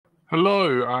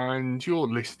Hello, and you're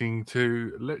listening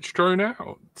to Let's Drone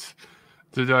Out.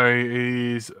 Today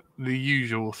is the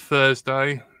usual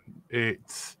Thursday.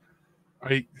 It's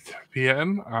 8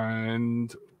 p.m.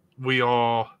 and we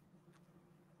are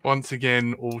once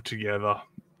again all together.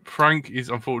 Frank is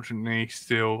unfortunately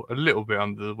still a little bit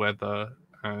under the weather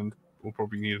and will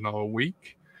probably need another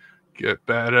week. Get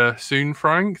better soon,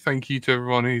 Frank. Thank you to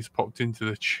everyone who's popped into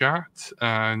the chat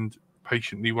and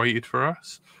patiently waited for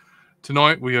us.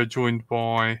 Tonight we are joined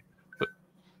by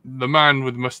the man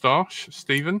with the moustache,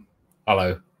 Stephen.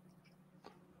 Hello.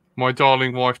 My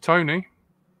darling wife, Tony.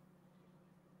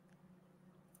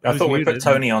 I thought we put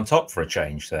Tony on top for a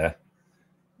change there.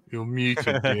 You're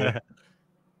muted, dear.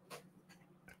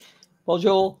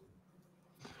 Bonjour.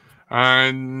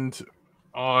 And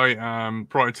I am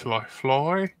Bright Till I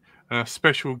Fly, and a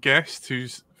special guest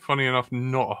who's, funny enough,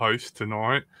 not a host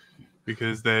tonight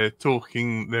because they're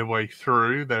talking their way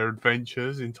through their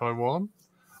adventures in Taiwan.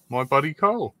 My buddy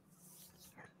Koel.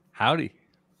 Howdy.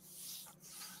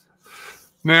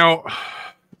 Now,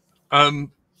 I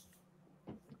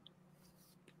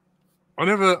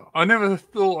never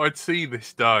thought I'd see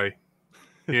this day,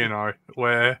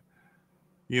 where,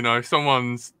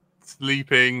 someone's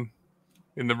sleeping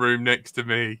in the room next to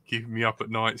me, keeping me up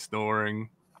at night snoring,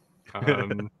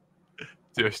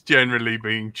 just generally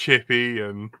being chippy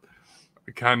and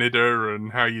Canada and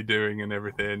how you doing and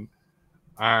everything.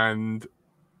 And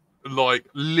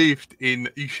lived in,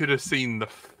 you should have seen the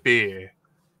fear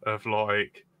of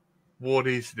what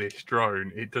is this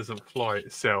drone? It doesn't fly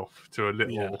itself to a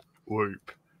little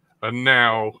whoop. And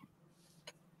now,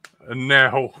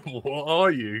 what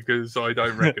are you? Because I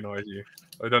don't recognize you.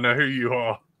 I don't know who you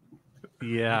are.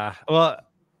 Yeah. Well,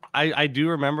 I do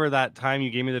remember that time you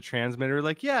gave me the transmitter.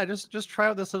 Just try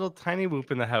out this little tiny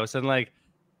whoop in the house. And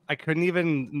I couldn't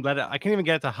even get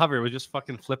it to hover. It was just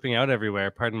fucking flipping out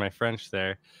everywhere. Pardon my French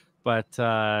there. But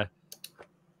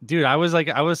dude, I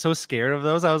was so scared of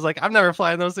those. I was like, I'm never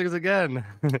flying those things again.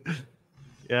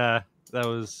 Yeah, that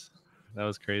was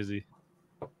crazy.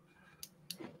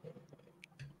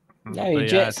 Now you're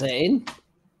jet setting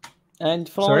and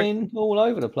flying all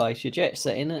over the place. You're jet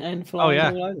setting and flying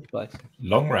all over the place.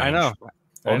 Long range. I know.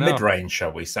 Or mid-range,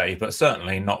 shall we say, but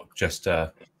certainly not just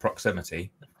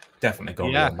proximity. Definitely gone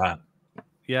beyond that.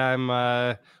 Yeah, I'm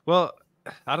well,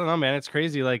 I don't know, man. It's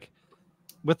crazy.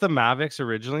 With the Mavics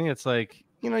originally, it's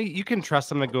you can trust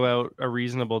them to go out a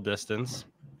reasonable distance.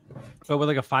 But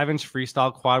with a 5-inch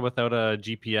freestyle quad without a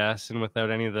GPS and without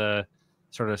any of the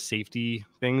sort of safety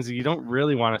things, you don't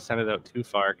really want to send it out too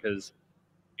far because,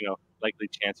 likely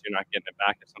chance you're not getting it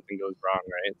back if something goes wrong,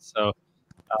 right? So,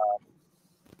 I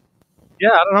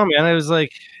don't know, man. It was if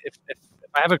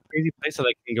I have a crazy place that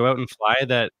I can go out and fly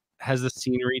that has the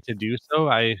scenery to do so,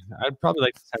 I'd probably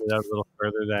like to send it out a little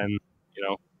further than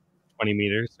 20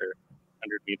 meters or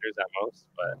 100 meters at most.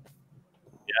 But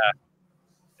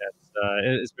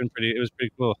it was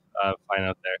pretty cool flying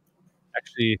out there.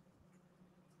 Actually,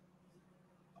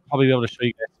 I'll probably be able to show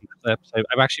you guys some clips.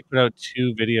 I've actually put out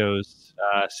 2 videos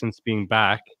since being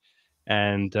back,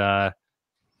 and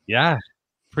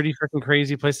pretty freaking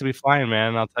crazy place to be flying,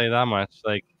 man. I'll tell you that much.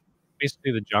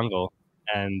 Basically the jungle,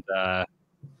 and I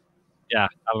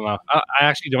don't know. I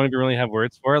actually don't even really have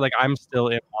words for it. I'm still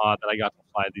in awe that I got to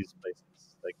fly these places.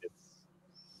 It's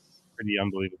pretty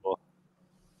unbelievable.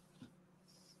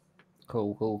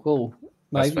 Cool.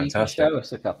 Maybe you can show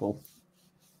us a couple.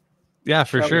 Yeah,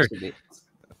 for sure.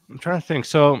 I'm trying to think.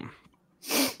 So,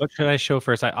 what should I show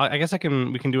first? I guess we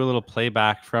can do a little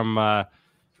playback from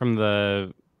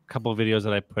the couple of videos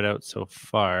that I put out so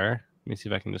far. Let me see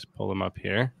if I can just pull them up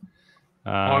here.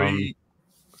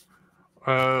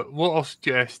 What I'll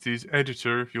suggest is,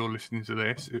 editor, if you're listening to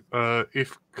this,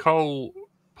 if Koel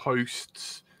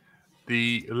posts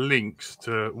the links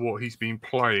to what he's been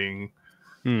playing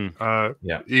in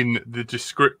the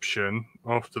description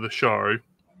after the show,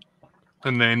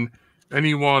 and then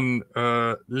anyone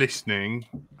listening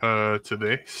to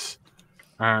this,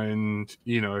 and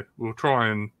we'll try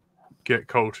and get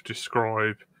Koel to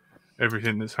describe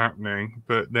everything that's happening.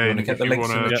 But then, you want to get the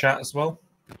links in the chat as well.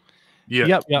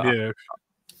 Yeah.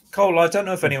 Koel, I don't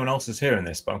know if anyone else is hearing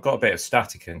this, but I've got a bit of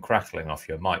static and crackling off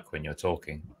your mic when you're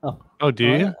talking. Oh, do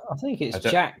you? I think it's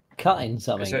Jack cutting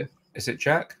something. Is it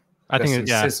Jack? I think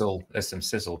it's sizzle. There's some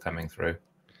sizzle coming through,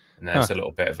 and there's a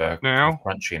little bit of a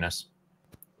crunchiness.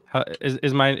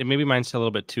 Is mine? Maybe mine's still a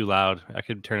little bit too loud. I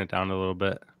could turn it down a little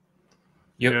bit.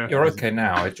 You're okay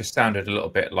now. It just sounded a little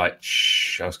bit like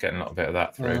shh. I was getting a little bit of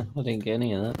that through. I didn't get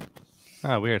any of that.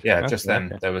 Oh, weird. Yeah, just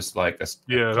then there was a that's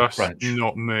crunch.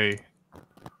 Not me.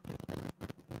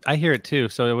 I hear it too,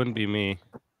 so it wouldn't be me.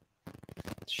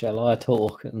 Shall I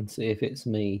talk and see if it's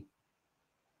me?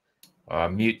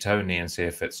 Mute Tony and see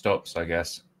if it stops, I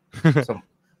guess.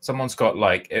 Someone's got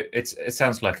like it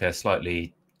sounds like a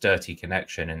slightly dirty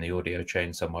connection in the audio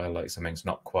chain somewhere, like something's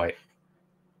not quite.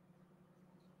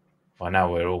 Well, now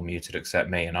we're all muted except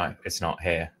me, and it's not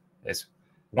here. It's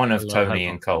one of Tony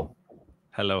and Cole.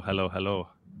 Hello. Tony.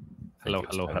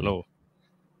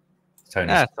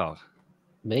 That's all.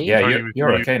 Me? Yeah,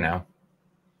 you're okay now.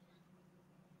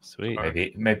 Sweet.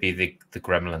 Maybe the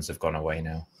gremlins have gone away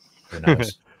now. Who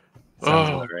knows?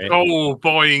 Oh,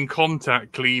 buying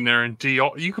contact cleaner and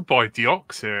you could buy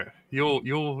Deoxit.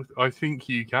 I think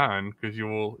you can because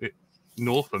you're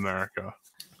North America.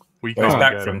 He's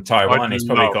back from Taiwan. He's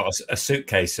probably got a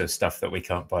suitcase of stuff that we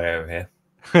can't buy over here.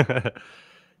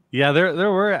 Yeah,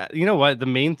 there were. You know what? The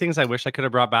main things I wish I could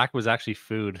have brought back was actually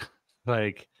food.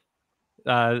 Like,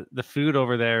 the food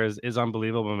over there is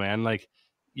unbelievable, man. Like,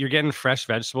 you're getting fresh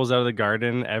vegetables out of the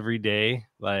garden every day.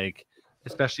 Like,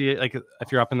 especially like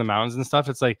if you're up in the mountains and stuff,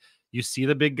 it's like you see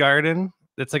the big garden.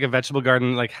 It's like a vegetable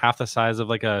garden, like half the size of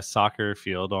like a soccer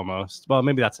field almost. Well,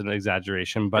 maybe that's an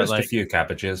exaggeration, but just like a few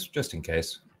cabbages, just in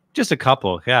case. Just a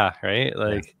couple, yeah, right.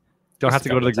 Like, don't have to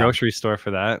go to the grocery store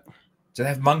for that. Do they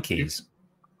have monkeys?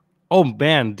 Oh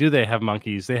man, do they have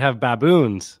monkeys? They have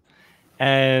baboons,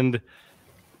 and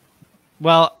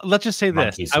well, let's just say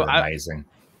monkeys this: are amazing.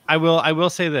 I will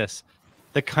say this: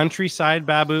 the countryside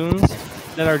baboons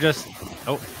that are just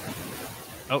oh,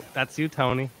 that's you,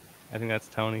 Tony. I think that's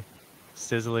Tony,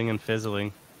 sizzling and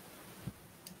fizzling.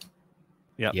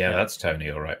 Yeah, that's Tony.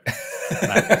 All right.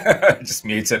 I just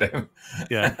muted him.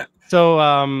 Yeah. So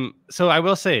I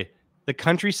will say the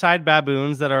countryside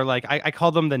baboons that are like I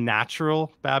call them the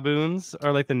natural baboons,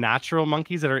 or like the natural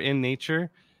monkeys that are in nature.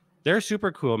 They're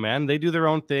super cool, man. They do their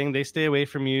own thing. They stay away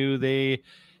from you. They,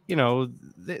 you know,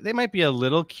 they might be a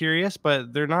little curious,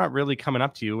 but they're not really coming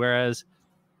up to you. Whereas,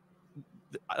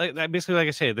 basically, like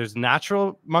I say, there's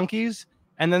natural monkeys,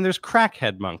 and then there's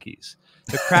crackhead monkeys.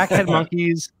 The crackhead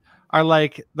monkeys are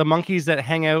like the monkeys that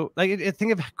hang out. Like,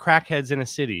 think of crackheads in a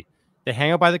city. They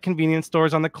hang out by the convenience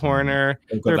stores on the corner.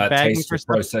 They're begging for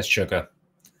processed sugar.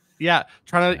 Yeah,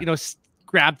 trying to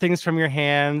grab things from your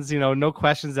hands. No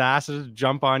questions asked, just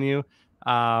jump on you.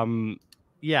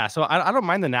 Yeah, so I don't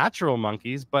mind the natural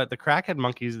monkeys, but the crackhead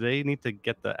monkeys, they need to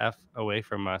get the F away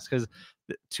from us, because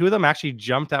two of them actually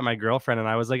jumped at my girlfriend, and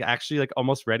I was like actually like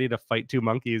almost ready to fight two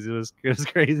monkeys. It was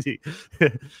crazy.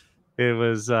 It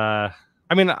was. I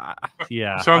mean,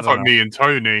 yeah. Sounds like me and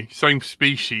Tony, same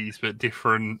species but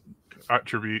different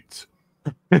attributes.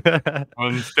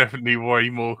 One's definitely way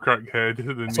more crackhead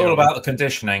than it's all about the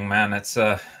conditioning, man. It's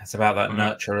about that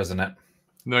nurture, isn't it?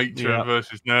 Nature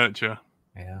versus nurture.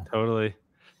 Yeah, totally.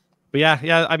 But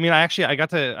yeah. I mean,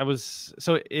 I was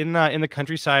so in the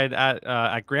countryside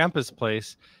at Grandpa's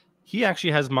place. He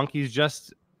actually has monkeys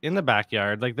just in the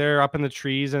backyard, like they're up in the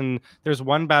trees, and there's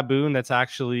one baboon that's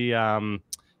actually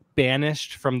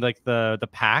banished from like the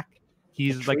pack.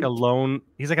 He's like a lone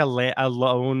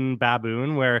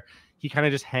baboon where he kind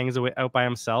of just hangs out by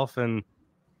himself. And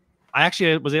I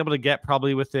actually was able to get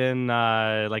probably within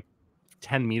like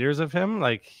 10 meters of him.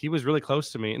 Like, he was really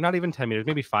close to me, not even 10 meters,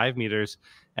 maybe 5 meters.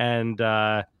 And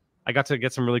I got to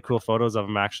get some really cool photos of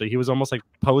him. Actually, he was almost like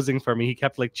posing for me. He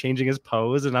kept like changing his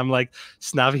pose, and I'm like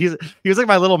snubbing. He was like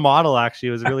my little model. Actually,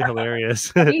 it was really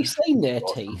hilarious. Have you seen their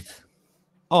teeth?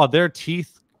 Oh, their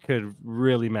teeth could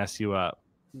really mess you up.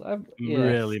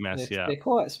 Really mess you up. They're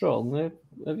quite strong.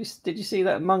 Did you see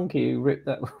that monkey who ripped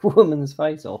that woman's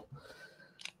face off?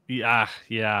 Yeah.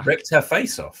 Ripped her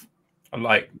face off,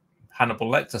 like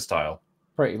Hannibal Lecter style.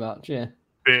 Pretty much, yeah.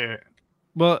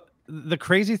 Well, the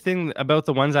crazy thing about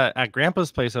the ones at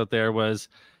Grandpa's place out there was,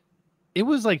 it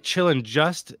was like chilling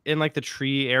just in like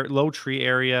the low tree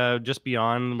area just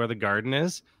beyond where the garden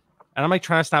is. And I'm like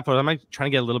trying to snap photos. I'm like trying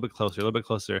to get a little bit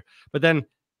closer. But then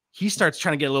he starts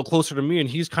trying to get a little closer to me, and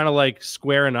he's kind of like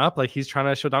squaring up, like he's trying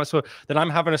to show down. So then I'm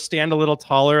having to stand a little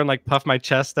taller and like puff my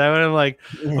chest out, and I'm like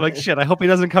shit, I hope he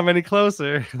doesn't come any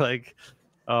closer. Like,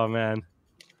 oh man.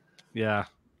 Yeah,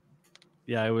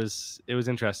 it was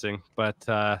interesting. But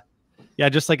yeah,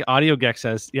 just like Audio Geck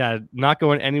says, yeah, not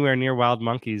going anywhere near wild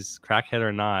monkeys, crackhead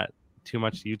or not. Too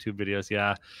much YouTube videos.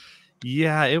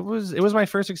 Yeah, it was my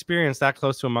first experience that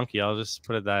close to a monkey. I'll just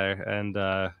put it there. And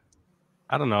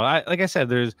I don't know. Like I said,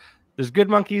 there's good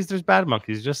monkeys, there's bad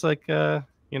monkeys, just like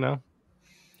humans.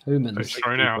 Let's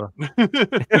throw out.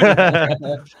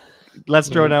 Let's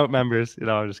throw out members.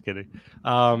 I'm just kidding.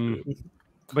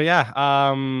 But yeah,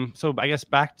 so I guess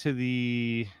back to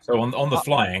the on the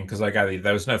flying, because I gather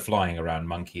there was no flying around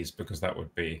monkeys, because that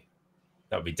would be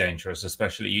That'd be dangerous,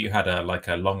 especially you had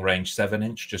a long range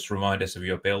 7-inch. Just remind us of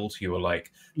your build. You were like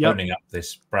honing up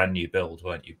this brand new build,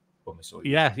 weren't you? When we saw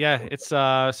you. Yeah. It's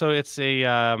so it's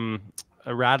a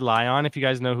Rad Lion. If you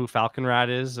guys know who Falcon Rad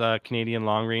is, a Canadian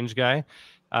long range guy.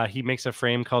 He makes a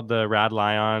frame called the Rad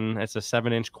Lion. It's a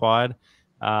 7-inch quad.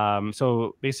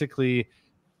 So basically,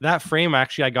 that frame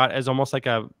actually I got as almost like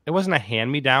it wasn't a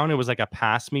hand me down. It was like a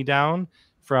pass me down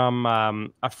from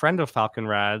a friend of Falcon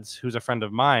Rad's, who's a friend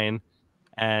of mine.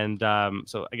 And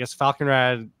so I guess Falcon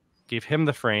Rad gave him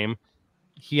the frame.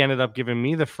 He ended up giving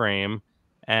me the frame.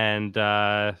 And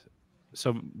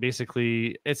so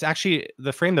basically, it's actually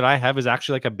the frame that I have is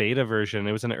actually like a beta version.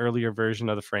 It was an earlier version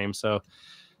of the frame. So,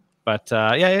 but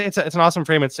yeah, it's an awesome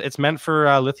frame. It's meant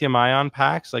for lithium ion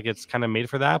packs. Like it's kind of made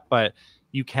for that, but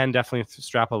you can definitely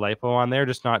strap a lipo on there,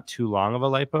 just not too long of a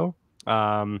lipo.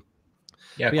 I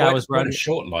was running a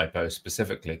short lipo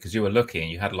specifically because you were looking.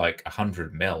 You had like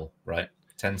 100 mil, right?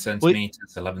 10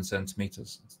 centimeters, 11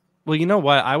 centimeters. Well, you know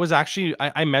what? I was actually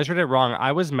I measured it wrong.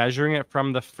 I was measuring it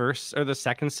from the first or the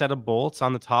second set of bolts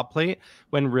on the top plate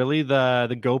when really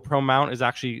the GoPro mount is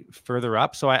actually further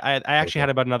up. So I actually had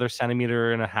about another 1.5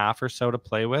 centimeters or so to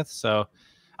play with. So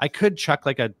I could chuck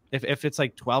like if it's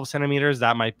like 12 centimeters,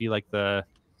 that might be like the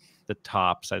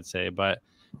tops, I'd say. But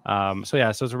so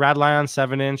it's a Rad Lion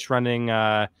 7-inch running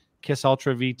KISS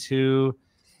Ultra V2.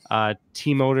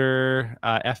 T-Motor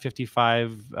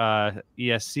F55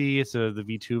 ESC. It's the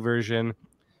V2 version.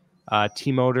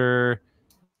 T-Motor,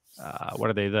 what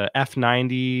are they? The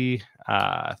F90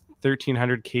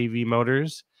 1300 kV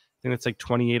motors. I think it's like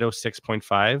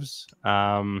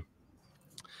 2806.5s.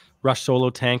 Rush Solo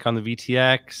tank on the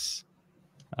VTX.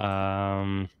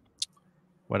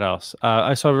 What else?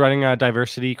 I saw running a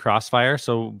Diversity Crossfire,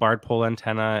 so barred pole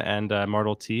antenna and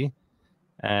Mortal T.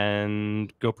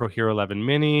 And GoPro Hero 11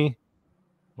 Mini.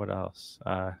 What else?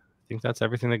 I think that's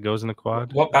everything that goes in the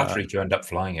quad. What battery do you end up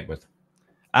flying it with?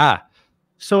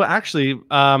 So actually,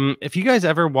 if you guys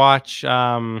ever watch,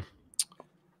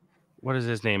 what is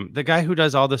his name? The guy who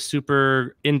does all the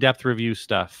super in-depth review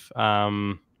stuff.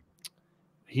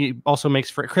 He also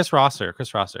makes for Chris Rosser.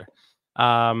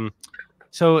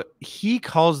 So he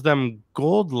calls them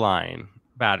Gold Line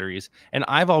batteries, and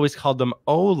I've always called them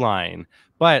O-Line.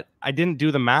 But I didn't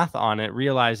do the math on it,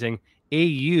 realizing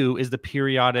AU is the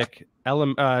periodic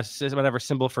element, whatever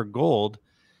symbol for gold.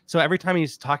 So every time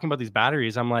he's talking about these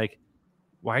batteries, I'm like,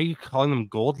 why are you calling them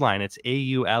Gold Line? It's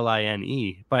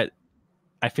AULINE. But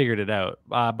I figured it out.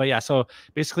 But yeah, so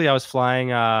basically I was flying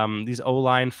these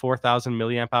O-Line 4,000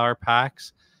 milliamp hour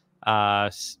packs,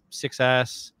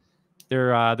 6S.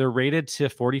 They're rated to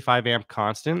 45 amp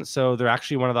constant, so they're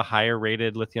actually one of the higher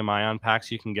rated lithium ion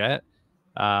packs you can get.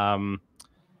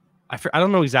 I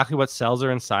don't know exactly what cells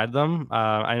are inside them.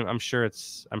 I'm sure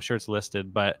it's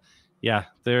listed, but yeah,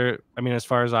 they're. I mean, as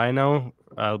far as I know,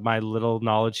 my little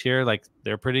knowledge here, like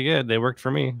they're pretty good. They worked for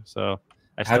me, so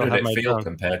I How still did have it my feel drone.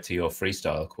 compared to your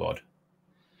freestyle quad?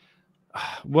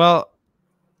 Well,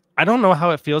 I don't know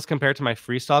how it feels compared to my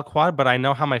freestyle quad, but I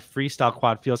know how my freestyle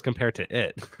quad feels compared to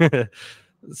it.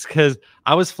 It's because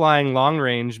I was flying long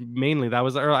range mainly. I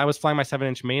was flying my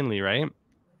 7-inch mainly, right?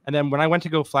 And then when I went to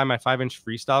go fly my 5-inch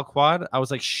freestyle quad, I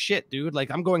was like, shit, dude, like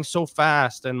I'm going so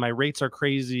fast and my rates are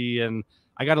crazy and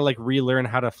I got to like relearn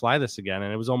how to fly this again.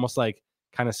 And it was almost like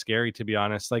kind of scary, to be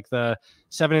honest. Like the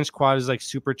 7-inch quad is like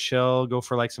super chill, go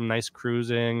for like some nice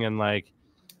cruising. And like,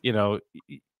 you know,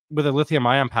 with a lithium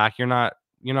ion pack, you're not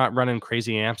running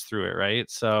crazy amps through it. Right.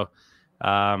 So,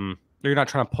 you're not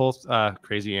trying to pull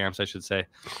crazy amps, I should say.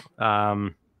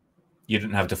 You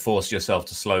didn't have to force yourself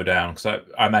to slow down, because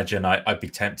I imagine I'd be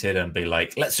tempted and be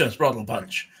like, let's just throttle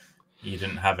punch. You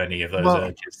didn't have any of those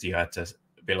urges. You had to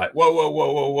be like,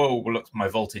 whoa. Look, my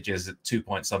voltage is at 2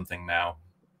 point something now.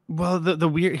 Well,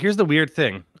 here's the weird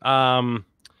thing. I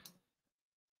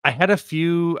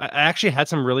actually had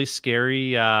some really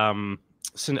scary.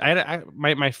 So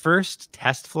my first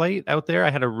test flight out there, I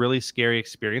had a really scary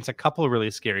experience. A couple of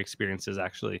really scary experiences,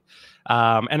 actually,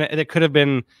 and it could have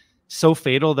been so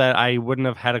fatal that I wouldn't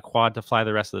have had a quad to fly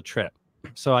the rest of the trip.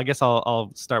 So I guess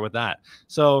I'll start with that.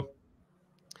 So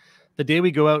the day we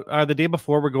go out, the day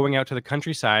before we're going out to the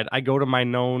countryside, I go to my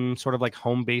known sort of like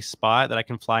home base spot that I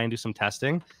can fly and do some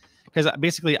testing, because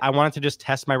basically I wanted to just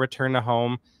test my return to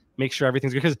home, make sure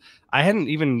everything's good, because I hadn't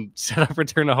even set up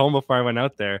return to home before I went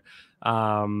out there.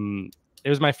 It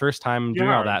was my first time doing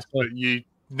all that. So you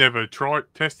never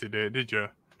tested it, did you?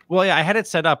 Well, yeah, I had it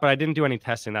set up, but I didn't do any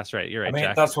testing. That's right. You're right, I mean,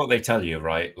 Jack. That's what they tell you,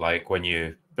 right? Like when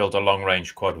you build a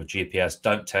long-range quad with GPS,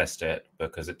 don't test it,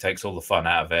 because it takes all the fun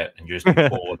out of it, and you're just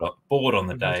bored on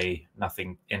the day.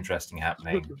 Nothing interesting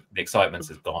happening. The excitement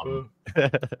is gone.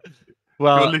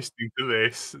 Well, you're listening to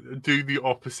this, do the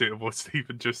opposite of what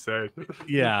Stephen just said.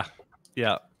 Yeah.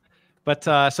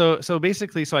 But so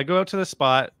basically, so I go out to the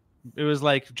spot. It was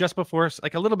like just before,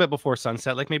 like a little bit before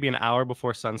sunset, like maybe an hour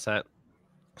before sunset.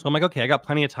 So I'm like, okay, I got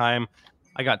plenty of time.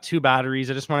 I got 2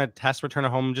 batteries. I just want to test return it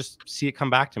home, just see it come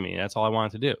back to me. That's all I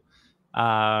wanted to do.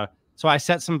 So I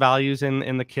set some values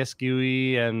in the KISS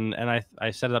GUI, and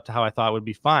I set it up to how I thought would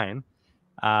be fine.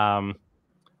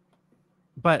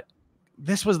 But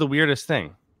this was the weirdest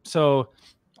thing. So,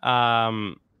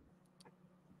 actually,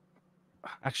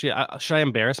 should I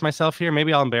embarrass myself here?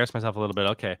 Maybe I'll embarrass myself a little bit.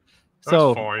 Okay.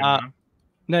 So, That's fine,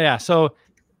 no, yeah. So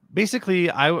basically,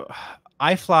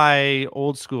 I fly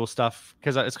old school stuff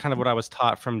because it's kind of what I was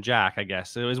taught from Jack, I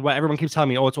guess. It was what everyone keeps telling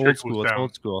me. Oh, it's old school. It's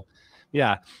old school.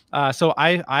 Yeah. So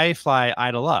I fly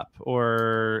idle up,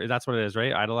 or that's what it is,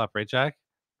 right? Idle up, right, Jack?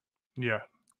 Yeah.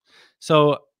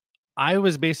 So I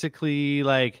was basically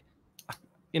like,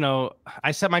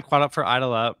 I set my quad up for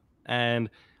idle up,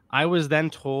 and I was then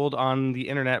told on the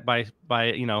internet by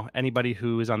anybody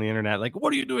who is on the internet, like,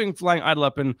 what are you doing flying idle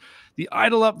up? And the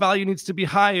idle up value needs to be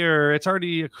higher. It's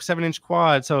already a 7-inch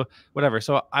quad. So whatever.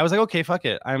 So I was like, okay, fuck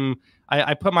it.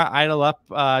 I put my idle up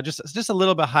just a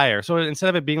little bit higher. So instead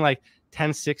of it being like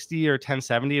 1060 or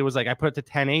 1070, it was like I put it to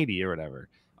 1080 or whatever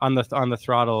on the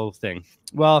throttle thing.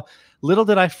 Well, little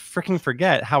did I freaking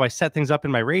forget how I set things up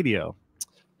in my radio.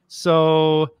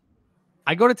 So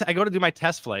I go to do my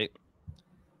test flight,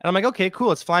 and I'm like, okay,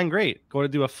 cool, it's flying great. Go to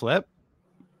do a flip,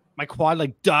 my quad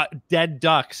like dead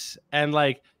ducks, and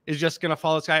like is just gonna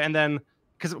follow this guy. And then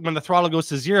because when the throttle goes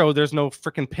to 0, there's no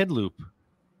freaking PID loop,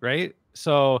 right?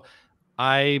 So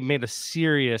I made a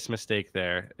serious mistake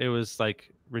there. It was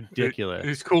like ridiculous.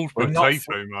 It's called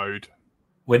potato mode.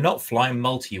 We're not flying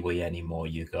multi-wii anymore,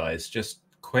 you guys. Just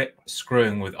quit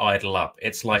screwing with idle up.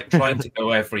 It's like trying to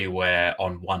go everywhere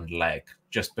on one leg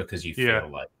just because you feel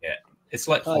like it. It's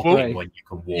like hopping when you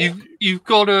can walk. You've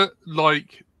got to,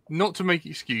 like, not to make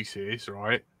excuses,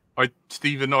 right?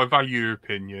 Stephen, I value your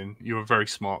opinion. You're a very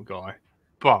smart guy.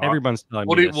 But everyone's telling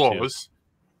what me it was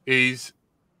is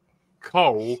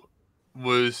Koel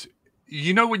was,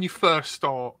 when you first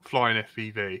start flying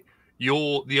FPV,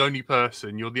 you're the only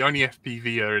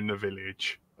FPVer in the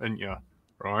village, aren't you?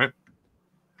 Right?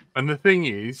 And the thing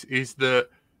is that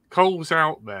Koel's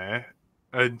out there,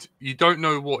 and you don't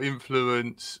know what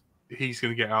influence he's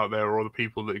going to get out there or the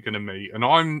people that are going to meet. And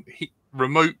I'm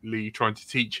remotely trying to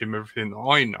teach him everything that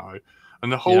I know.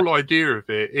 And the whole idea of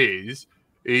it is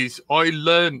I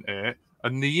learned it.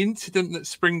 And the incident that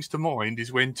springs to mind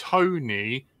is when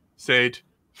Tony said,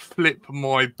 flip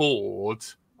my board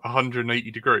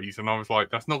 180 degrees. And I was like,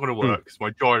 that's not going to work because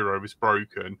my gyro was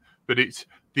broken. But it's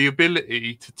the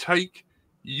ability to take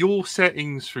your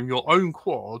settings from your own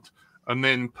quad and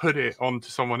then put it onto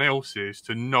someone else's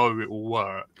to know it will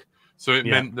work. So it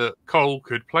meant that Koel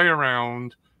could play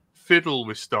around, fiddle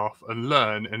with stuff and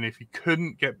learn. And if he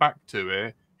couldn't get back to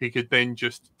it, he could then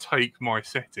just take my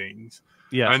settings.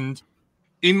 Yeah. And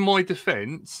in my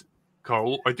defense,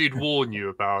 Koel, I did warn you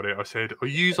about it. I said, I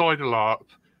use idle up.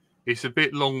 It's a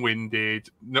bit long-winded.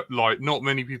 Not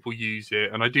many people use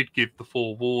it. And I did give the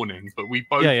forewarning, but we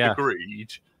both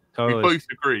agreed. Totally. We both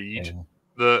agreed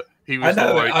that he was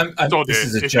this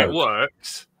is a if joke. It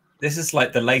works. This is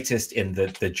like the latest in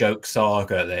the joke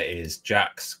saga that is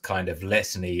Jack's kind of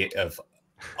litany of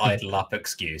idle up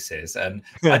excuses, and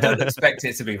I don't expect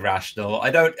it to be rational.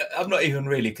 I'm not even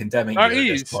really condemning you at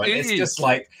this point. It's just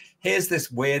like, here's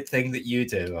this weird thing that you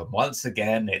do, and once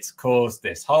again, it's caused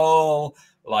this whole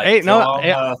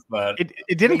drama.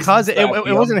 It didn't cause it.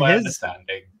 It wasn't his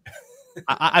understanding.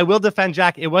 I will defend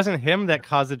Jack. It wasn't him that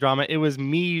caused the drama. It was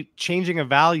me changing a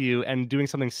value and doing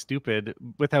something stupid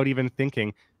without even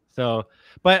thinking. So,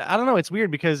 but I don't know. It's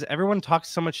weird because everyone talks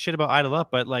so much shit about idle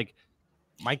up, but like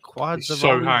my quads have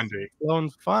so handy, flown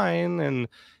fine, and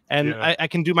I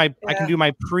can do my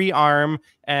pre-arm,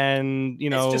 and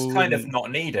it's just kind of not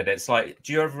needed. It's like,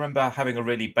 do you ever remember having a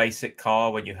really basic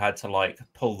car when you had to like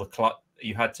pull the clutch,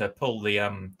 you had to pull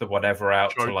the whatever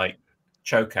out to like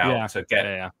choke out to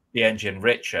get the engine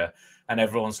richer, and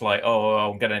everyone's like, oh,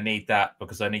 I'm going to need that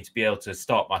because I need to be able to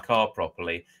start my car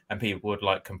properly, and people would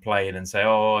like complain and say,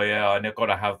 oh yeah, I've got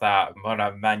to have that, I'm going to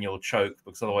have manual choke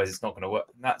because otherwise it's not going to work.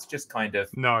 And that's just kind of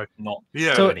not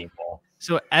so anymore.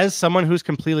 So as someone who's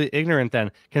completely ignorant,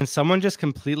 then can someone just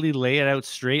completely lay it out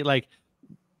straight, like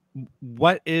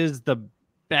what is the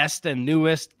best and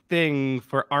newest thing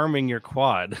for arming your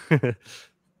quad?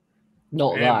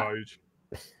 Not air that mode.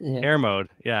 Air mode,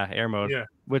 air mode. Yeah,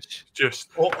 which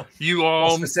just you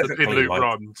arm the pin loop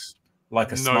runs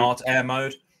like a smart air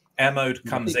mode. Air mode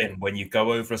comes in when you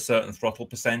go over a certain throttle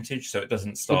percentage, so it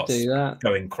doesn't start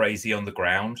going crazy on the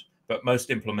ground. But most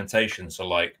implementations are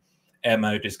like, air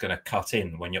mode is going to cut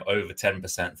in when you're over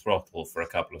 10% throttle for a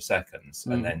couple of seconds,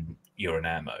 and then you're in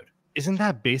air mode. Isn't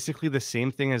that basically the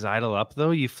same thing as idle up,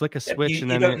 though? You flick a switch and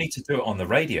then you don't need to do it on the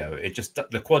radio. It just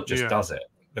the quad just does it.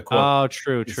 The quad.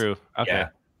 True. Okay. Yeah.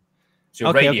 So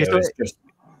your radio is just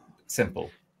simple.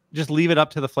 Just leave it up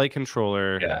to the flight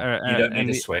controller. Yeah. You don't need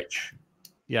a switch.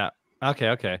 Yeah.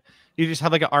 Okay. You just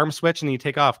have like an arm switch and you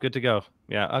take off. Good to go.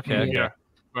 Yeah. Okay. Yeah.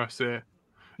 That's it.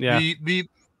 Yeah. The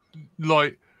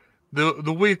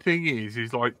weird thing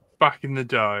is like back in the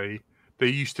day, there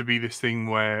used to be this thing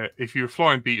where if you were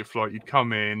flying beta flight, you'd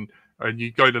come in and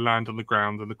you'd go to land on the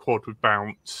ground and the quad would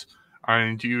bounce,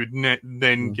 and you would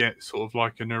then get sort of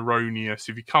like an erroneous.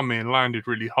 If you come in, landed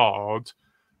really hard,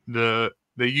 there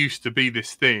used to be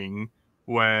this thing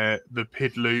where the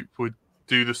PID loop would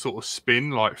do the sort of spin,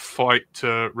 like fight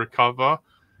to recover,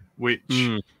 which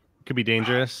could be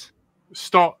dangerous.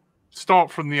 Start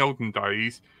from the olden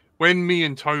days. When me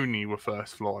and Tony were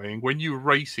first flying, when you were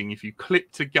racing, if you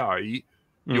clipped a gate,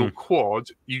 your quad,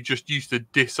 you just used to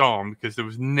disarm because there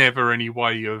was never any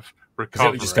way of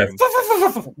recovering. Just go,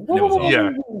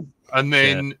 yeah. And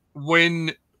then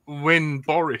when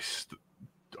Boris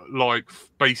like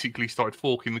basically started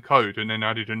forking the code and then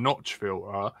added a notch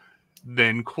filter,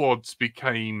 then quads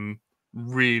became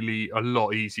really a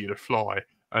lot easier to fly.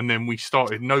 And then we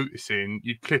started noticing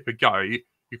you'd clip a gate,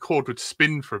 your quad would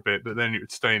spin for a bit, but then it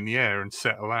would stay in the air and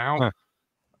settle out.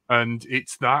 And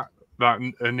it's that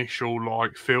initial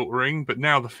like filtering, but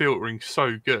now the filtering's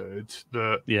so good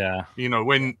that you know,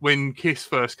 when KISS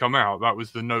first come out, that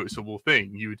was the noticeable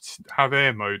thing. You would have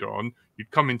air mode on,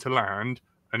 you'd come into land,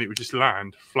 and it would just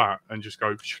land flat and just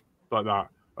go like that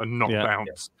and not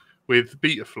bounce. With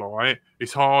Betafly,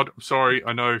 it's hard. I'm sorry,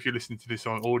 I know if you're listening to this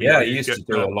on audio, you used to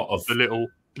do a lot of the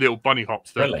little bunny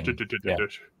hops. And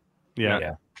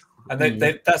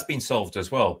that's been solved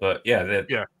as well. But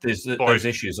there's those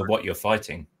issues of what you're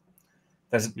fighting.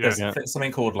 There's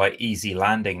something called like easy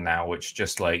landing now, which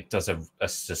just like does a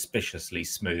suspiciously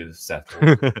smooth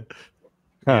settle.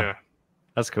 Yeah,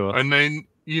 that's cool. And then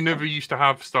you never used to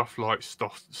have stuff like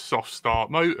soft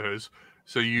start motors,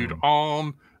 so you'd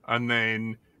arm, and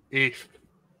then if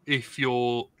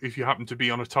you happen to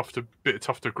be on a bit of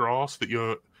tufter grass that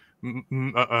your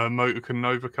motor can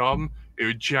overcome, it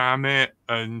would jam it,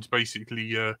 and basically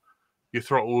your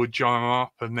throttle would jam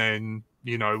up, and then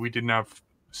we didn't have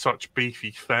such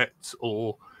beefy FETs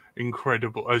or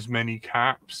incredible as many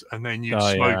caps, and then you'd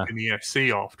smoke in the SC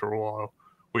after a while,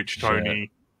 which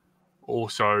Tony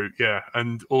also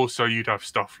and also you'd have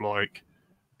stuff like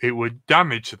it would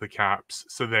damage the caps,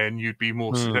 so then you'd be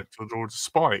more susceptible towards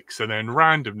spikes, and then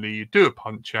randomly you'd do a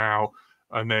punch out,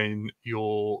 and then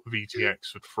your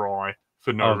VTX would fry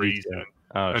for no reason.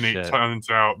 It turns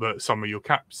out that some of your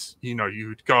caps,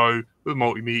 you'd go with a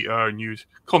multimeter and use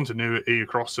continuity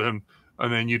across them,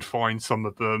 and then you'd find some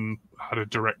of them had a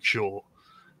direct short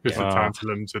because the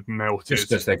tantalums had melted. Just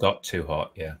because they got too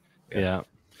hot,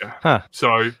 Huh.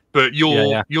 So, but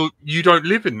you don't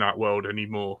live in that world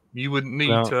anymore. You wouldn't need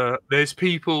to. There's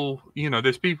people,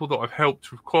 there's people that I've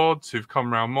helped with quads who've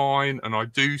come around mine, and I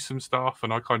do some stuff,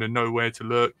 and I kind of know where to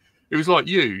look. It was like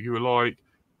you were like,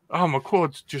 "Oh, my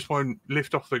quad just won't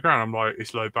lift off the ground." I'm like,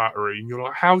 "It's low battery," and you're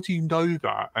like, "How do you know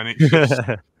that?" And it's just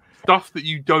stuff that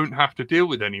you don't have to deal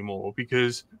with anymore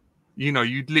because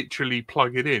you'd literally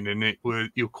plug it in and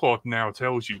your quad now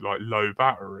tells you like low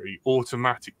battery,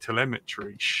 automatic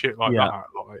telemetry, shit like that.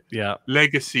 Like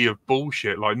legacy of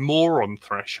bullshit, like moron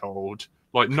threshold.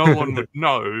 Like no one would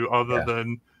know other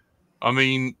than, I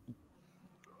mean,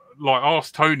 like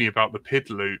ask Tony about the PID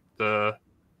loop, the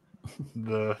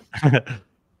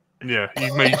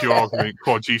you've made your argument.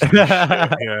 Quad used to be shit.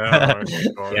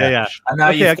 And now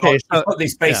you've got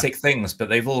these basic things, but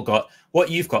they've all got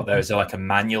what you've got there is like a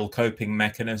manual coping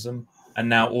mechanism. And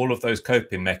now all of those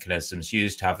coping mechanisms you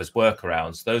used to have as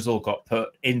workarounds, those all got put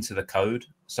into the code.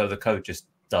 So the code just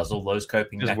does all those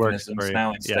coping mechanisms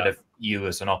now instead of you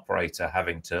as an operator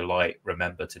having to like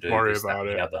remember to do this, that, and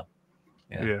the other.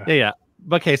 Yeah.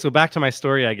 Okay, so back to my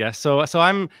story, I guess. So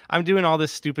I'm doing all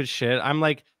this stupid shit. I'm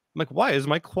like, why is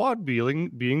my quad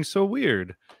being so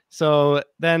weird? So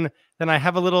then I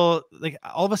have a little, like,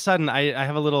 all of a sudden I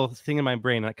have a little thing in my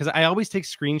brain, because I always take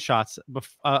screenshots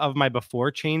of my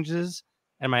before changes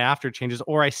and my after changes,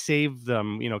 or I save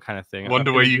them, kind of thing.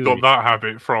 Wonder where you got that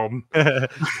habit from.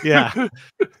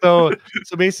 So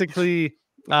basically,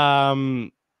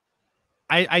 I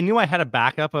knew I had a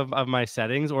backup of my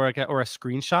settings or a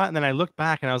screenshot, and then I looked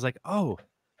back and I was like, oh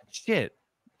shit.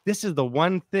 this is the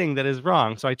one thing that is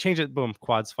wrong. So I change it. Boom,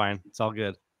 quad's fine. It's all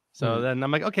good. So then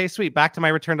I'm like, okay, sweet. Back to my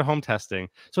return to home testing.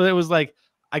 So it was like,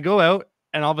 I go out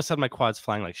and all of a sudden my quad's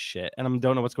flying like shit and I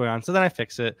don't know what's going on. So then I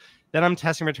fix it. Then I'm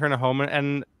testing return to home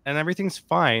and everything's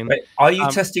fine. Wait, are you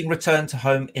testing return to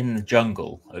home in the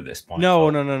jungle at this point?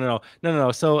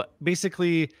 No. So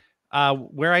basically,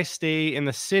 where I stay in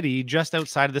the city, just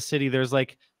outside of the city, there's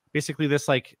like basically this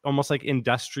like almost like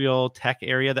industrial tech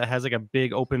area that has like a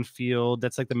big open field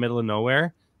that's like the middle of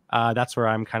nowhere. That's where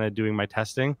I'm kind of doing my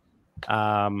testing.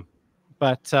 Okay,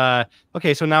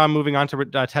 so now I'm moving on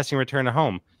to testing return to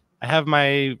home. I have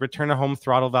my return to home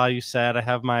throttle value set. I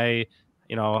have my,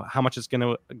 how much it's going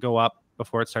to go up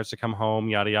before it starts to come home,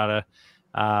 yada, yada.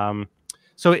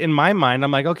 So in my mind,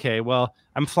 I'm like, okay, well,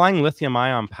 I'm flying lithium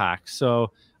ion packs.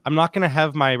 So I'm not going to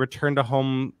have my return to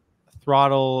home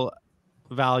throttle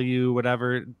value,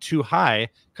 whatever, too high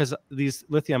because these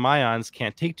lithium ions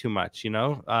can't take too much,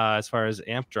 as far as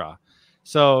amp draw.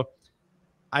 So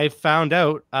I found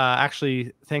out,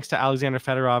 actually, thanks to Alexander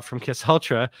Fedorov from Kiss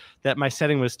Ultra, that my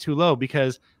setting was too low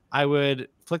because I would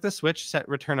flick the switch, set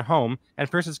return to home, and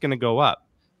first it's going to go up.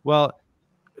 Well,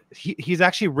 he's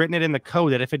actually written it in the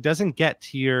code that if it doesn't get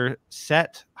to your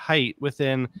set height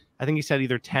within, I think he said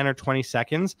either 10 or 20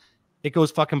 seconds, it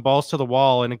goes fucking balls to the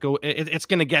wall and it's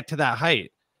going to get to that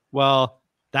height. Well,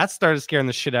 that started scaring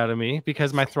the shit out of me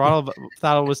because my throttle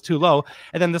was too low.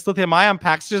 And then this lithium ion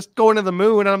pack's just going to the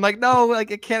moon. And I'm like, no,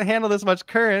 like it can't handle this much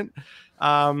current.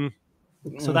 So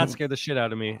that scared the shit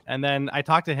out of me. And then I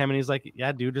talked to him and he's like,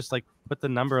 yeah, dude, just like put the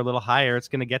number a little higher. It's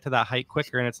going to get to that height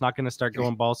quicker and it's not going to start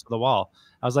going balls to the wall.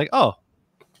 I was like, oh,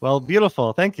 well,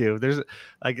 beautiful. Thank you. There's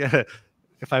like,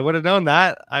 if I would have known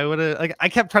that, I would have I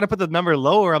kept trying to put the number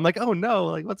lower. I'm like, oh no,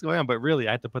 like what's going on? But really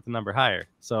I had to put the number higher.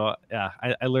 So yeah,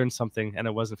 I learned something and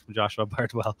it wasn't from Joshua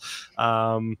Bardwell.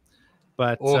 Or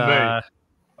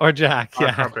Jack.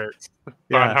 Bad habits.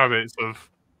 Bad habits of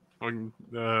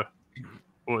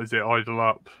what is it? Idle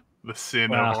up. The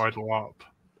sin of idle up.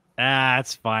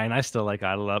 It's fine. I still like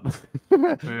idle up.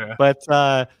 Yeah. But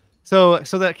so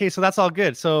that's all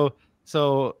good. So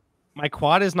my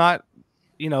quad is not,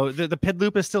 the PID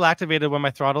loop is still activated when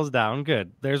my throttle's down.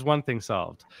 Good. There's one thing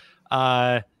solved.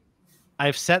 I've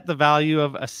set the value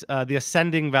of the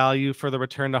ascending value for the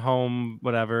return to home,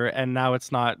 whatever. And now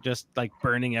it's not just like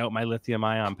burning out my lithium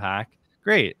ion pack.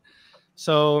 Great.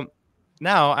 So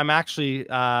now I'm actually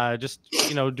just,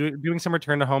 doing some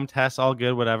return to home tests, all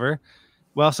good, whatever.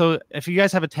 Well, so if you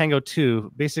guys have a Tango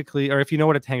 2, basically, or if you know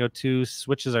what a Tango 2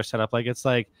 switches are set up, like it's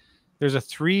like, there's a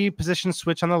 3-position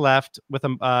switch on the left with a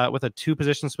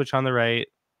 2-position switch on the right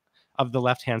of the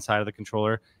left-hand side of the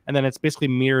controller, and then it's basically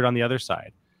mirrored on the other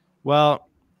side. Well,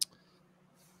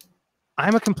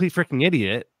 I'm a complete freaking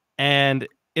idiot, and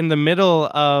in the middle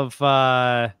of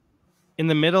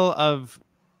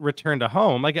return to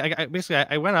home, like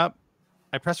I went up,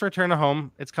 I pressed return to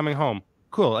home, it's coming home.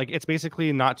 Cool, like it's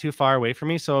basically not too far away from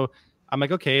me, so I'm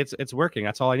like, okay, it's working.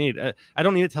 That's all I need. I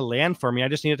don't need it to land for me. I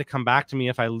just need it to come back to me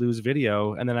if I lose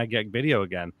video, and then I get video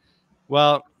again.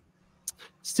 Well,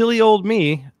 silly old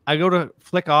me, I go to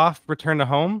flick off, return to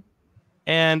home,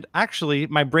 and actually,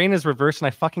 my brain is reversed, and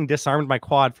I fucking disarmed my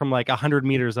quad from like 100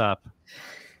 meters up.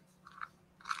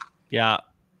 Yeah.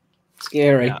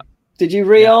 Scary. Yeah. Did you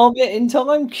rearm it in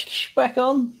time? Back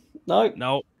on?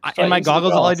 No. In my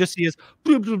goggles, all I just see is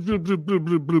bloop, bloop, bloop, bloop, bloop,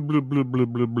 bloop, bloop, bloop,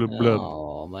 bloop, bloop, bloop, bloop.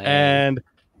 Oh, man. And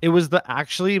it was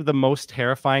actually the most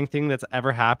terrifying thing that's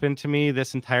ever happened to me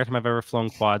this entire time I've ever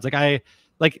flown quads.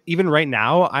 Like even right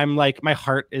now, I'm like, my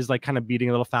heart is like kind of beating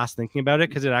a little fast thinking about it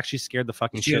because it actually scared the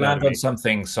fucking shit out of me. Did you land on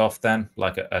something soft then,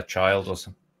 like a child or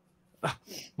something?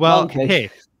 Well, okay.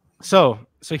 So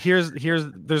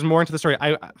there's more into the story.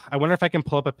 I wonder if I can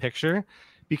pull up a picture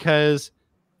because,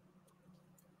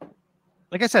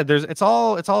 like I said, it's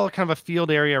all kind of a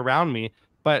field area around me,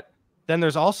 but then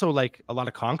there's also like a lot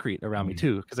of concrete around me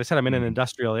too, because I said I'm in an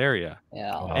industrial area.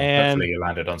 Yeah. Well, and hopefully you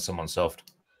landed on someone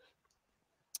soft.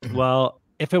 Well,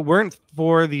 if it weren't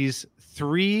for these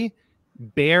 3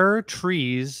 bare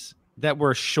trees that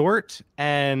were short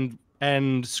and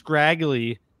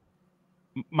scraggly,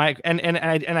 I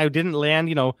didn't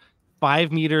land,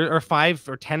 5 meters or 5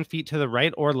 or 10 feet to the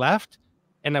right or left,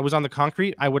 and I was on the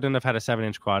concrete, I wouldn't have had a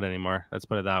 7-inch quad anymore. Let's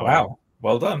put it that way. Wow,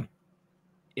 well done.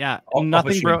 Yeah,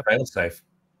 nothing broke. Fail-safe.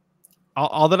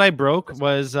 All that I broke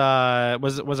was a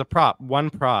prop,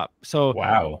 one prop. So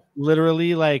wow,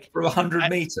 literally like for 100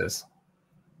 meters.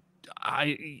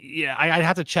 I'd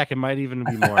have to check. It might even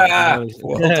be more.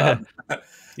 Well done.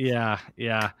 Yeah.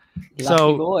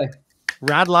 Lucky boy.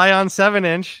 Rad Lion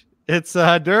 7-inch. It's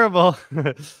durable.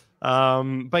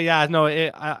 But yeah, no,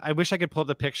 I wish I could pull up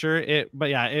the picture. But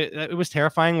yeah, it was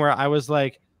terrifying where I was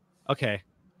like, okay,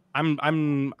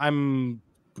 I'm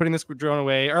putting this drone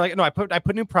away, or like, no, I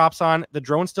put new props on. The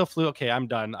drone still flew. Okay, I'm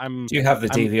done. Do you have the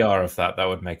DVR of that? That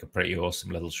would make a pretty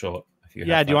awesome little short. If you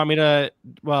do you want me to?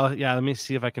 Well, yeah, let me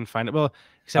see if I can find it. Well,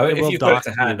 except if you've got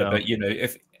it to hand, but you know,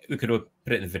 if we could put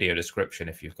it in the video description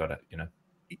if you've got it, you know.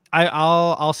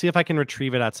 I'll see if I can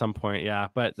retrieve it at some point. Yeah,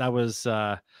 but that was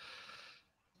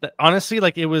honestly,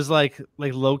 like, it was like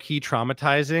low key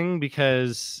traumatizing,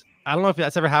 because I don't know if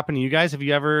that's ever happened to you guys. Have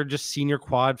you ever just seen your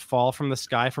quad fall from the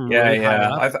sky from really high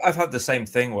up? I've had the same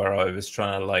thing where I was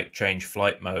trying to like change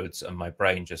flight modes and my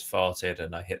brain just farted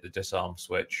and I hit the disarm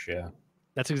switch. Yeah,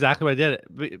 that's exactly what I did,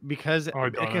 because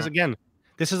again,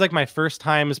 this is like my first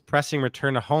time pressing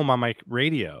return to home on my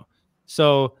radio,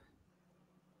 so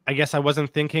I guess I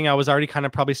wasn't thinking. I was already kind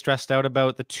of probably stressed out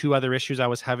about the 2 other issues I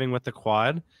was having with the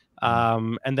quad.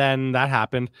 And then that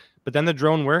happened, but then the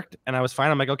drone worked and I was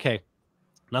fine. I'm like, okay,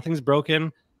 nothing's broken.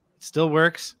 It still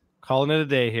works. Calling it a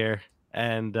day here.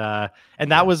 And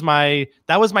that was my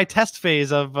test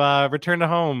phase of return to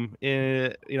home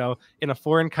in a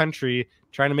foreign country,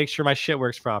 trying to make sure my shit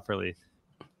works properly.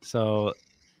 So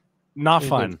not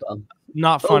fun.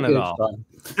 Not fun at all. Fun.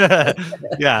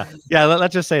 yeah.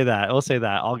 Let's just say that. We'll say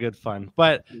that. All good fun.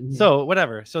 But so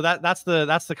whatever. So that's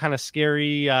the kind of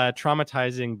scary,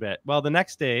 traumatizing bit. Well, the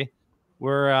next day,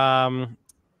 we're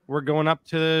going up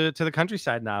to the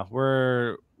countryside now.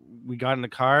 We got in the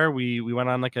car. We went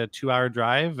on like a 2-hour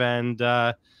drive, and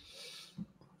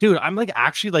dude, I'm like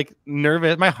actually like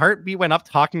nervous. My heartbeat went up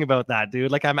talking about that, dude.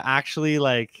 Like I'm actually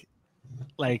like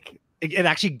it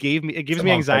actually gives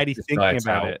me anxiety thinking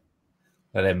about it.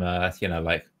 Let him,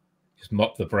 like just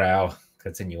mop the brow,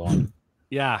 continue on.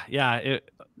 Yeah. It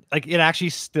actually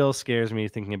still scares me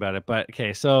thinking about it. But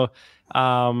okay, so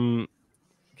now,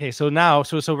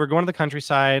 so we're going to the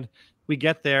countryside. We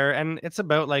get there, and it's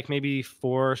about like maybe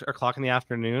 4 o'clock in the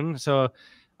afternoon. So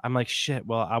I'm like, shit.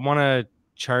 Well, I want to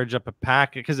charge up a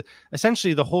pack, because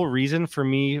essentially the whole reason for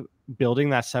me building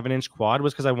that 7-inch quad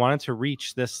was because I wanted to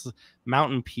reach this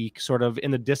mountain peak sort of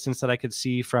in the distance that I could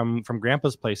see from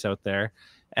Grandpa's place out there.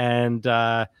 And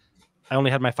I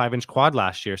only had my 5-inch quad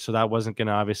last year, so that wasn't going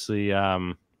to obviously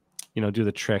do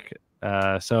the trick.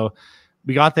 So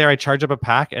we got there, I charged up a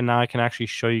pack, and now I can actually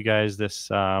show you guys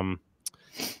this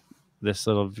this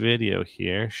little video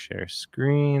here. Share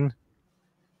screen.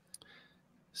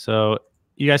 So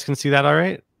you guys can see that all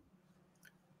right?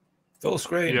 Full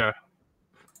screen. Yeah.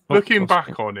 Looking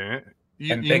back on it,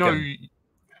 you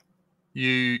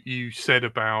said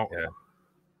about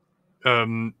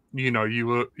you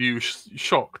were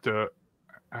shocked at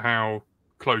how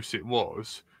close it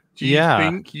was. Do you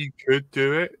think you could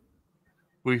do it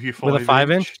with your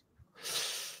 5-inch?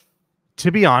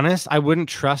 To be honest, I wouldn't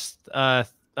trust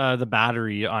the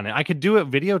battery on it. I could do it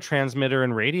video transmitter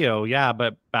and radio,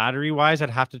 but battery wise,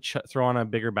 I'd have to throw on a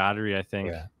bigger battery, I think.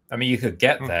 Yeah, I mean, you could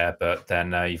get there, but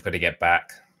then you've got to get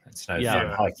back. It's no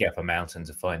fun hiking up a mountain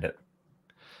to find it.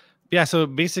 Yeah, so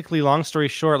basically, long story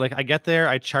short, like I get there,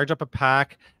 I charge up a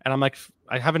pack, and I'm like,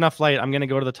 I have enough light. I'm gonna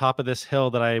go to the top of this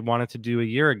hill that I wanted to do a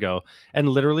year ago, and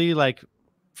literally, like,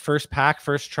 first pack,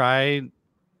 first try,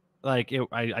 like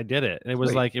I did it. It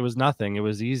was like it was nothing. It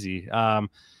was easy.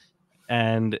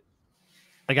 And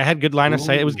like I had good line of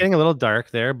sight. It was getting a little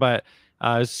dark there, but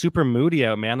it was super moody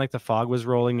out, man. Like the fog was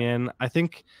rolling in. I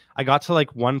think I got to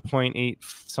like 1.8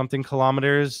 something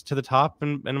kilometers to the top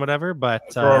and whatever.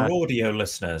 But for our audio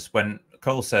listeners, when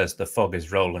Koel says the fog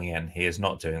is rolling in, he is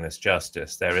not doing this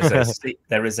justice.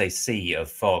 There is a sea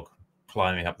of fog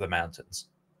climbing up the mountains.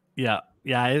 Yeah,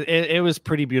 it was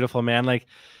pretty beautiful, man. Like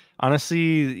honestly,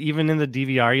 even in the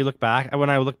DVR, when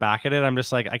I look back at it, I'm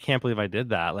just like, I can't believe I did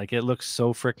that. Like it looks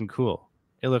so freaking cool.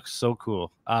 It looks so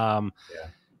cool.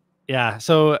 Yeah.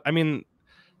 So I mean,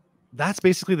 that's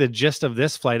basically the gist of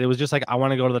this flight. It was just like, I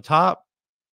want to go to the top.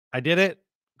 I did it.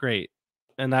 Great.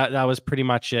 And that was pretty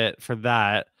much it for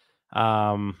that.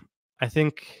 I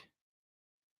think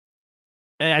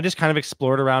I just kind of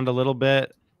explored around a little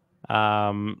bit.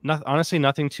 Honestly,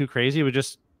 nothing too crazy. It was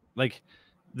just like,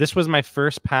 this was my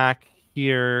first pack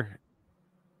here,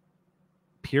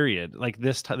 period. Like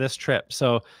this trip.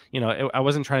 So, I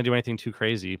wasn't trying to do anything too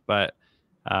crazy, but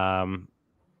then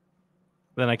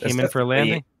I came in for a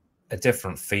landing. A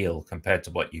different feel compared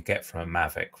to what you get from a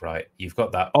Mavic, right? You've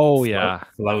got that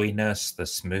flowiness, the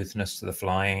smoothness to the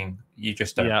flying. You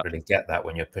just don't really get that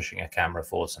when you're pushing a camera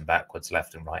forwards and backwards,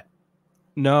 left and right.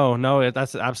 No,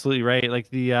 that's absolutely right. Like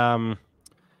the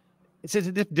it's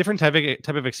a different type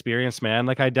of experience, man.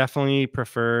 Like I definitely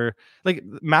prefer, like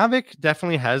Mavic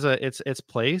definitely has its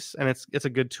place, and it's a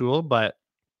good tool, but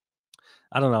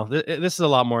I don't know. This is a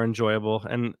lot more enjoyable,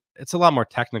 and it's a lot more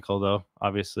technical though,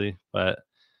 obviously. But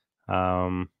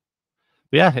yeah,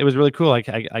 it was really cool. Like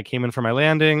I came in for my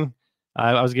landing.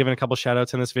 I was giving a couple shout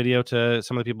outs in this video to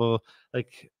some of the people.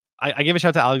 Like I gave a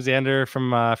shout to Alexander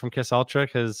from Kiss Ultra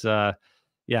because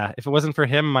yeah, if it wasn't for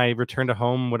him, my return to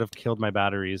home would have killed my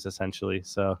batteries essentially.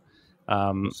 So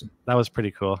that was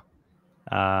pretty cool.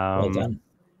 Well done.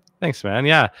 Thanks, man.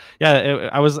 Yeah.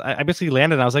 I basically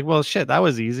landed and I was like, well, shit, that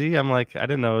was easy. I'm like, I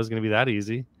didn't know it was going to be that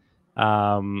easy.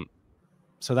 So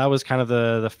that was kind of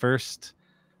the first,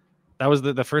 that was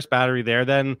the first battery there.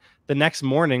 Then the next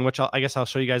morning, which I guess I'll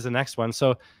show you guys the next one.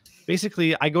 So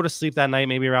basically I go to sleep that night,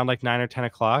 maybe around like 9 or 10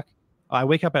 o'clock. I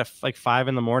wake up at like 5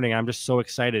 in the morning. I'm just so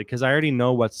excited because I already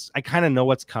know I kind of know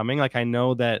what's coming. Like I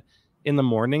know that in the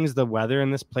mornings, the weather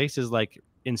in this place is like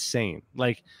insane.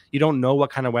 Like you don't know what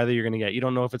kind of weather you're going to get. You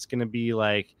don't know if it's going to be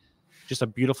like just a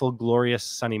beautiful, glorious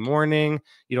sunny morning.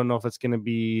 You don't know if it's going to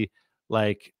be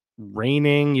like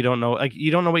raining. You don't know what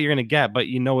you're going to get, but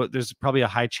you know there's probably a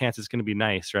high chance it's going to be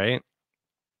nice, right?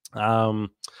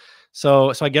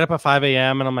 So I get up at 5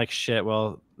 a.m. and I'm like, shit,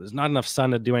 well, there's not enough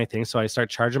sun to do anything. So I start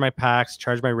charging my packs,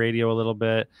 charge my radio a little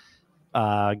bit,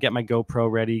 get my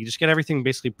GoPro ready, just get everything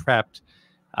basically prepped.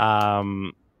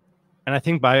 And I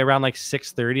think by around like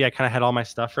 6:30, I kind of had all my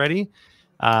stuff ready.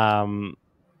 And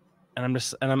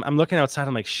I'm looking outside.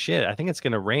 I'm like, shit, I think it's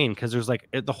going to rain. Cause there's like,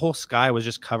 the whole sky was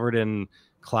just covered in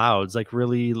clouds, like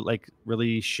really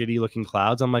shitty looking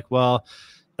clouds. I'm like, well,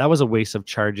 that was a waste of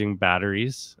charging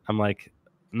batteries. I'm like,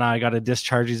 nah, I got to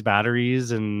discharge these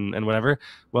batteries and whatever.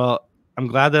 Well, I'm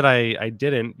glad that I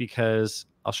didn't, because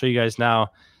I'll show you guys now.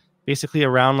 Basically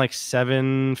around like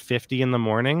 7:50 in the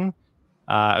morning,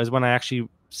 is when I actually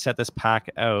set this pack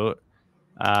out.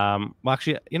 Well,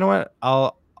 actually, you know what?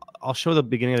 I'll show the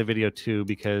beginning of the video too,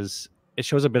 because it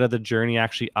shows a bit of the journey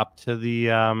actually up to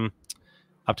the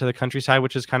countryside,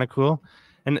 which is kind of cool.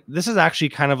 And this is actually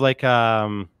kind of like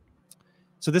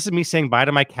so this is me saying bye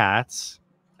to my cats,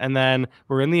 and then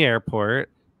we're in the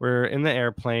airport, we're in the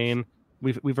airplane,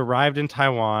 we've arrived in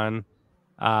Taiwan.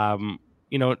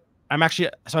 You know, I'm actually,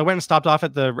 so I went and stopped off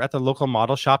at the local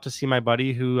model shop to see my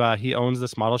buddy who he owns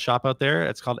this model shop out there.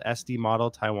 It's called SD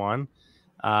Model Taiwan.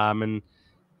 And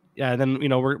yeah, then, you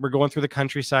know, we're going through the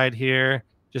countryside here,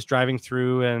 just driving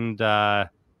through, and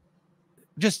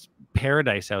just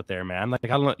paradise out there, man. Like, I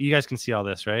don't know, you guys can see all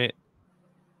this, right?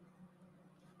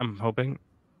 I'm hoping.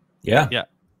 Yeah.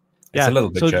 It's a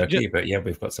little bit jerky, but yeah,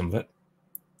 we've got some of it.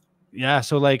 Yeah,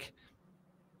 so like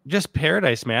just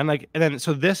paradise, man. Like, and then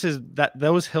so this is that,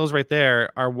 those hills right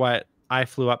there are what I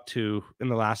flew up to in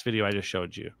the last video I just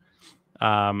showed you.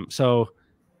 So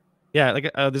yeah,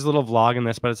 like there's a little vlog in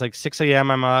this, but it's like 6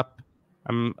 a.m. I'm up.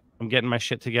 I'm getting my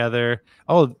shit together.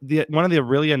 Oh, one of the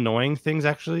really annoying things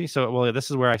actually. So well,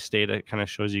 this is where I stayed. It kind of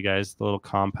shows you guys the little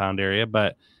compound area,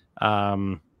 but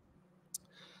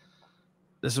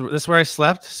this is where I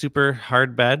slept. Super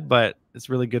hard bed, but it's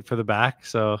really good for the back.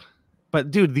 So, but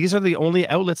dude, these are the only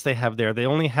outlets they have there. They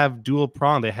only have dual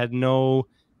prong. They had no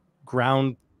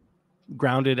grounded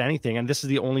anything, and this is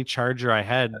the only charger I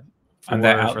had. And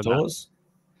they're outdoors?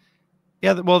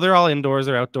 Yeah, well, they're all indoors.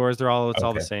 They're outdoors. It's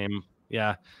all the same.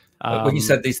 Yeah. When you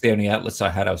said these are the only outlets I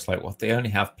had, I was like, what? They only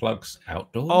have plugs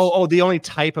outdoors? Oh, the only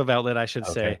type of outlet, I should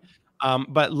say.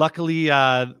 But luckily,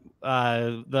 the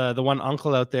one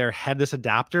uncle out there had this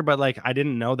adapter, but like I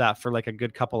didn't know that for like a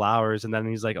good couple hours, and then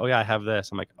he's like, "Oh yeah, I have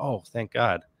this." I'm like, "Oh, thank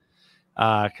God,"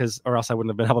 or else I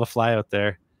wouldn't have been able to fly out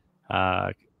there.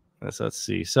 So let's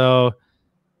see. So,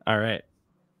 all right.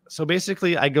 So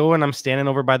basically, I go and I'm standing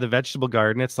over by the vegetable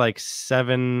garden. It's like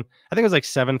 7. I think it was like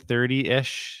 7:30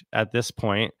 ish at this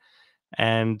point,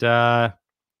 and let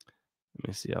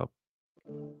me see. I'll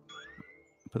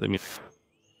put the music.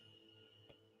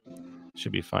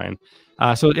 Should be fine.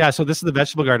 So this is the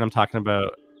vegetable garden I'm talking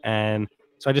about, and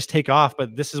so I just take off,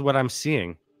 but this is what I'm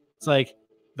seeing. It's like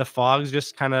the fog's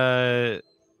just kind of,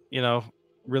 you know,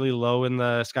 really low in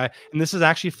the sky, and this is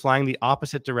actually flying the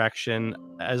opposite direction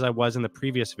as I was in the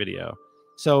previous video.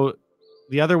 So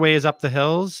the other way is up the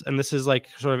hills, and this is like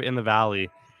sort of in the valley.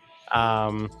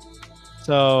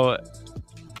 So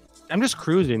I'm just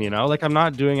cruising, you know, like I'm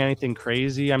not doing anything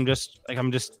crazy. I'm just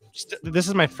this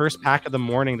is my first pack of the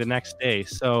morning the next day.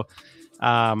 So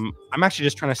I'm actually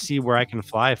just trying to see where I can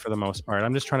fly for the most part.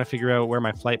 I'm just trying to figure out where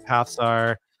my flight paths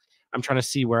are. I'm trying to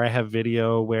see where I have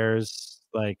video, where's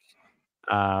like,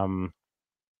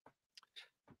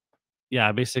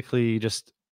 yeah, basically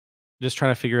just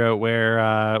trying to figure out where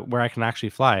I can actually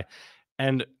fly.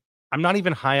 And I'm not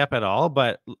even high up at all,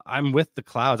 but I'm with the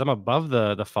clouds. I'm above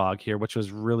the fog here, which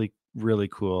was really, really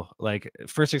cool. Like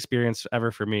first experience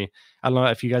ever for me. I don't know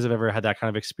if you guys have ever had that kind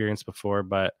of experience before,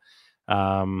 but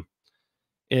I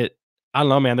don't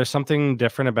know, man. There's something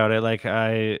different about it. Like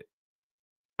I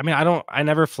mean, I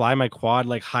never fly my quad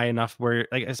like high enough where,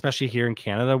 like, especially here in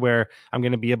Canada, where I'm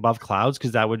going to be above clouds,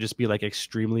 because that would just be like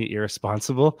extremely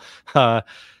irresponsible.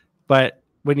 But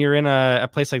when you're in a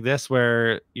place like this,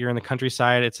 where you're in the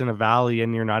countryside, it's in a valley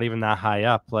and you're not even that high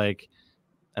up, like,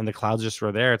 and the clouds just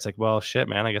were there. It's like, well, shit,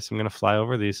 man, I guess I'm going to fly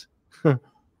over these.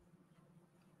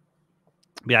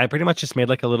 Yeah, I pretty much just made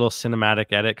like a little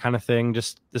cinematic edit kind of thing.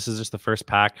 This is just the first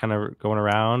pack kind of going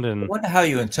around. And I wonder how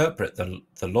you interpret the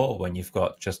law when you've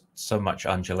got just so much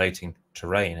undulating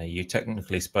terrain. Are you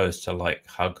technically supposed to like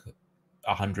hug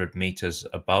 100 meters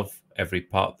above every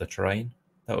part of the terrain?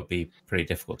 That would be pretty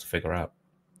difficult to figure out.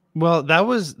 Well,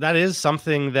 that is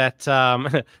something that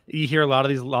you hear a lot of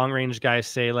these long range guys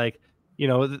say, like, you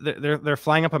know, they're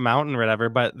flying up a mountain or whatever,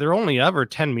 but they're only ever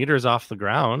 10 meters off the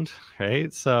ground,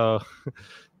 right? So,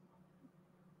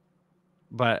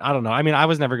 but I don't know. I mean, I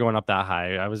was never going up that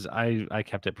high. I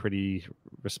kept it pretty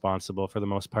responsible for the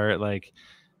most part. Like,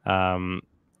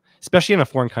 especially in a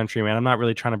foreign country, man. I'm not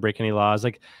really trying to break any laws.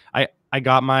 Like, I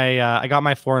got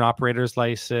my foreign operator's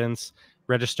license,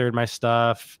 registered my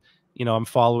stuff. You know, I'm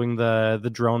following the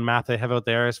drone map they have out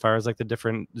there as far as like the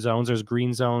different zones. There's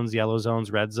green zones, yellow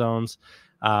zones, red zones.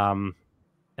 And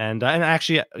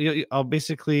actually I'll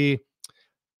basically,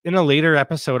 in a later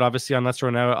episode, obviously on Let's Throw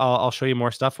Now, I'll show you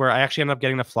more stuff where I actually ended up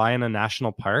getting to fly in a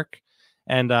national park.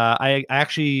 And I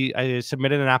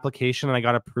submitted an application and I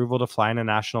got approval to fly in a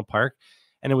national park.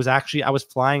 And it was actually, I was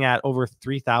flying at over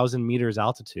 3,000 meters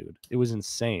altitude. It was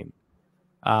insane.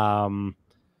 And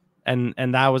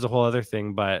that was a whole other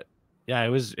thing, but yeah, it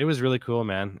was really cool,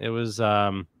 man. It was,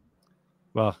 well,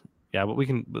 yeah, but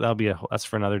that's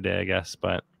for another day, I guess.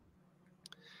 But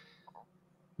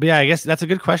yeah, I guess that's a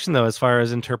good question though, as far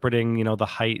as interpreting, you know, the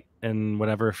height and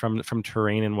whatever from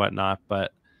terrain and whatnot.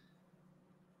 But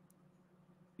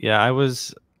yeah, I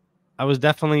was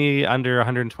definitely under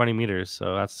 120 meters,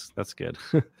 so that's good.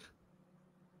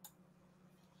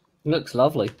 Looks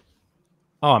lovely.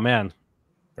 Oh man,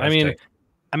 I mean,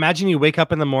 imagine you wake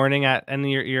up in the morning and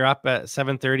you're up at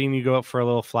 7:30 and you go out for a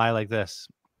little fly like this.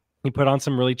 You put on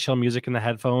some really chill music in the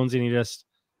headphones and you just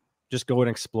go and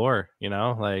explore. You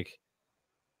know, like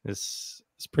it's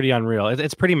pretty unreal.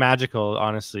 It's pretty magical,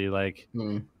 honestly. Like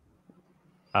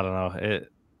I don't know.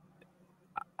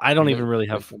 I don't even really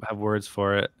have words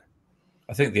for it.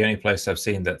 I think the only place I've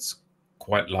seen that's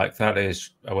quite like that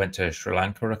is I went to Sri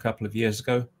Lanka a couple of years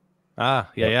ago.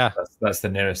 Ah, yeah. That's the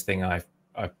nearest thing I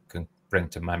can bring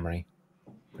to mind.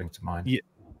 Yeah.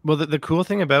 Well, the cool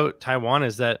thing about Taiwan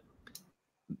is that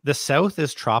the south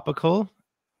is tropical.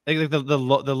 Like the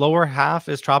lower half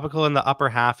is tropical and the upper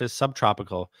half is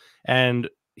subtropical. And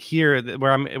here,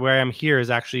 where I'm here, is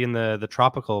actually in the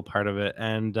tropical part of it.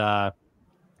 And I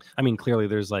mean, clearly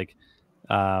there's like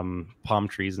palm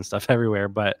trees and stuff everywhere,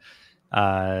 but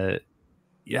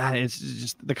yeah, it's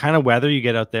just the kind of weather you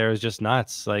get out there is just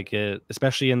nuts. Like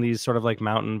especially in these sort of like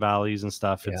mountain valleys and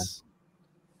stuff. Yeah. It's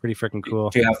pretty freaking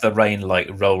cool. Do you have the rain like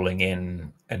rolling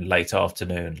in late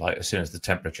afternoon? Like as soon as the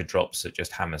temperature drops, it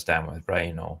just hammers down with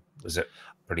rain, or was it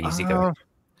pretty easy going?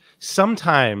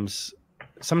 Sometimes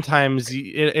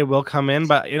it will come in,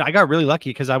 but I got really lucky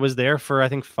because I was there for I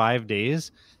think 5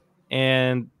 days,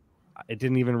 and it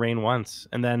didn't even rain once.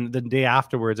 And then the day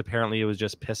afterwards, apparently it was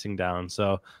just pissing down.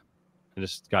 So I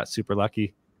just got super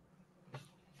lucky.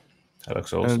 That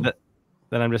looks awesome.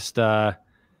 Then I'm just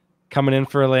coming in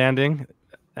for a landing,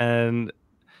 and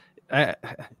it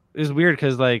was weird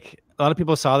because like a lot of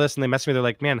people saw this and they messaged me. They're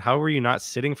like, "Man, how were you not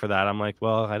sitting for that?" I'm like,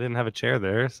 "Well, I didn't have a chair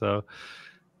there, so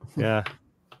yeah."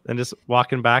 And just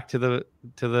walking back to the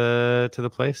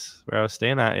place where I was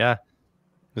staying at. Yeah,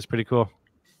 it was pretty cool.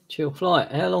 Chill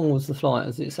flight. How long was the flight?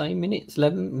 Does it say minutes?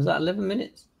 11? Was that 11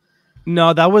 minutes?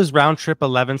 No, that was round trip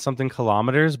 11 something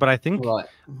kilometers. But I think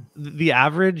the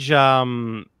average, I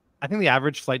think the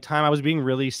average flight time, I was being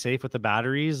really safe with the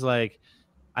batteries. Like,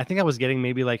 I think I was getting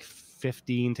maybe like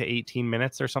 15 to 18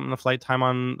 minutes or something of flight time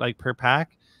on like per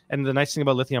pack. And the nice thing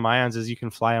about lithium ions is you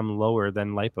can fly them lower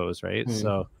than lipos, right?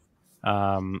 So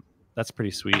that's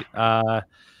pretty sweet.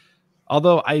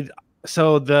 Although I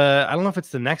don't know if it's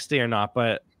the next day or not,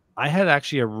 but I had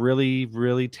actually a really,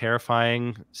 really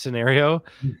terrifying scenario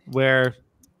where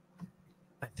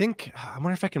I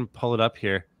wonder if I can pull it up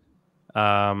here.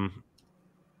 Let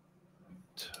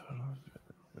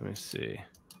me see.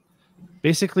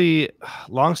 Basically,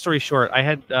 long story short, I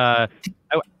had I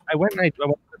went to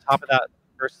the top of that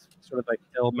first sort of like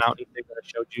hill mountain thing that I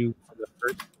showed you from the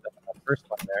first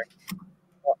one there.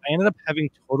 Well, I ended up having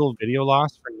total video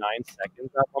loss for 9 seconds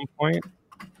at one point,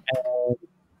 and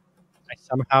I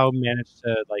somehow managed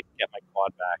to like get my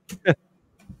quad back.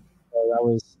 So that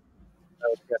was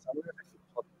yes. I wonder if I can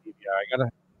pull the DVR. I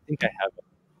think I have it.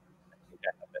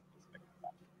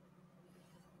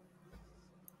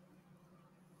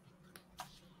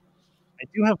 I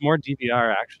do have more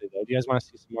DVR actually, though. Do you guys want to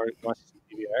see some more? Want to see some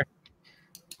DVR?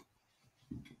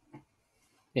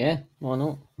 Yeah, why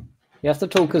not? You have to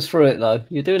talk us through it, though.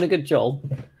 You're doing a good job.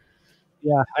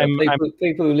 Yeah,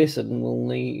 people who listen will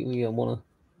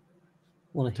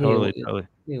want to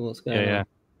hear what's going on. Yeah.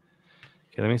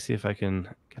 Okay, let me see if I can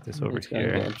get this over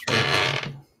here.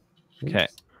 Okay.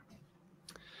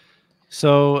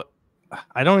 So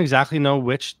I don't exactly know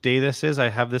which day this is. I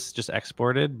have this just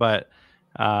exported, but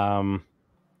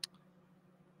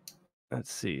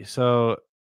let's see. So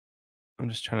I'm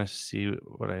just trying to see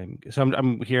what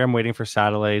I'm here. I'm waiting for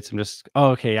satellites.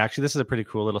 Okay. Actually, this is a pretty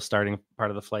cool little starting part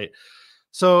of the flight.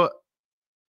 So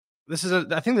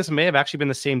I think this may have actually been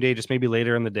the same day, just maybe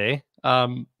later in the day.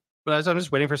 But as I'm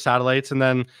just waiting for satellites and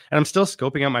I'm still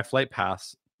scoping out my flight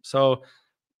paths. So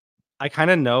I kind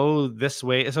of know this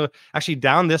way. So actually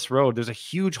down this road, there's a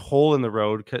huge hole in the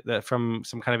road from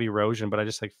some kind of erosion, but I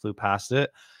just like flew past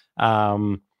it.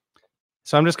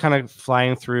 So I'm just kind of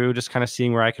flying through, just kind of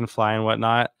seeing where I can fly and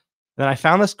whatnot. Then I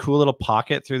found this cool little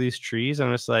pocket through these trees, and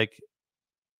I'm just like,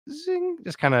 zing,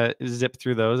 just kind of zip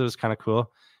through those. It was kind of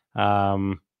cool.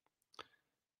 But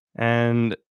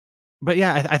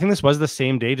yeah, I think this was the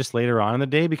same day, just later on in the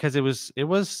day, because it was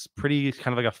pretty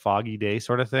kind of like a foggy day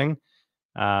sort of thing.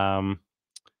 Let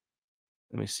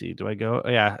me see. Do I go? Oh,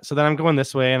 yeah. So then I'm going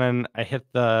this way, and then I hit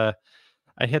the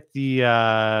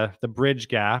bridge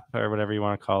gap or whatever you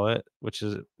want to call it, which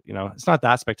is, it's not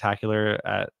that spectacular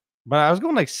but I was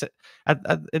going like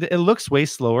it looks way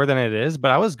slower than it is,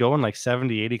 but I was going like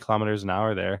 70-80 kilometers an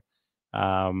hour there,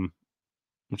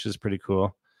 which is pretty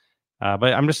cool.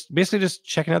 But I'm just basically just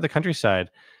checking out the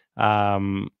countryside.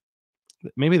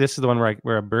 Maybe this is the one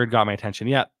where a bird got my attention.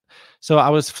 Yeah. So I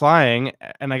was flying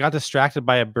and I got distracted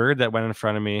by a bird that went in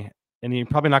front of me, and you're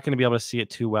probably not going to be able to see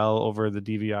it too well over the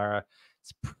DVR.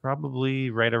 It's probably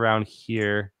right around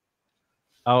here.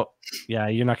 Oh, yeah,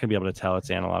 you're not going to be able to tell. It's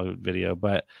analog video,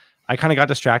 but I kind of got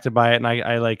distracted by it, and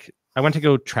I went to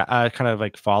go kind of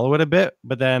like follow it a bit,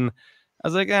 but then I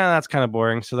was like, that's kind of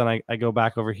boring. So then I go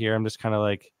back over here. I'm just kind of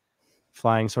like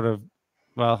flying sort of,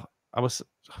 well, I was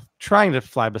trying to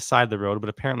fly beside the road, but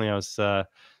apparently I was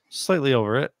slightly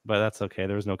over it, but that's okay.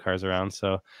 There was no cars around.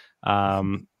 So,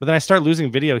 but then I start losing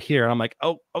video here, and I'm like,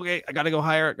 oh, okay, I got to go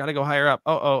higher up.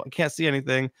 Oh, I can't see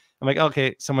anything. I'm like,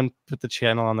 okay, someone put the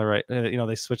channel on the right.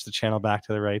 They switched the channel back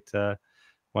to the right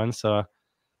one. So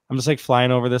I'm just like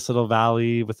flying over this little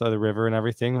valley with the river and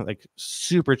everything, like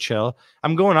super chill.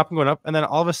 I'm going up, and then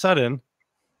all of a sudden,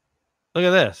 look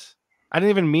at this. I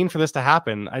didn't even mean for this to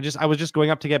happen. I was just going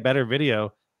up to get better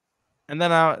video, and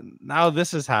then now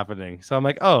this is happening. So I'm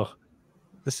like, oh,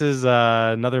 this is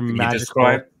another magical.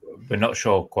 Describe? We're not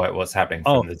sure quite what's happening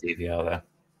from the DVR there.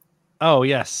 Oh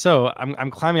yes. So I'm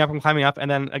climbing up,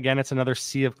 and then again it's another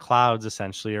sea of clouds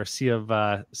essentially, or sea of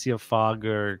fog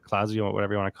or clouds,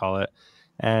 whatever you want to call it.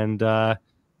 And now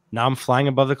I'm flying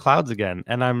above the clouds again,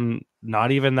 and I'm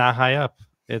not even that high up.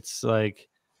 It's like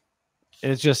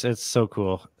it's so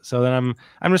cool. So then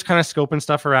I'm just kind of scoping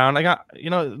stuff around. I got,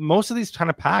 most of these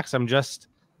kind of packs, I'm just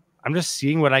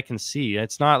seeing what I can see.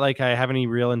 It's not like I have any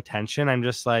real intention. I'm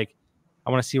just like,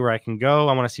 I want to see where I can go.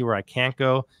 I want to see where I can't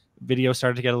go. Video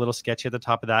started to get a little sketchy at the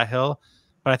top of that hill,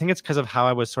 but I think it's because of how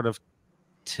I was sort of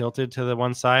tilted to the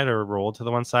one side or rolled to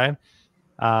the one side.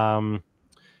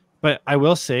 But I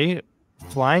will say,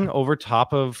 flying over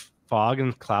top of fog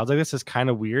and clouds like this is kind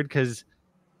of weird, because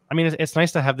I mean, it's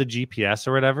nice to have the GPS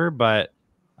or whatever, but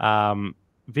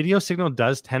video signal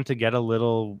does tend to get a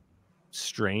little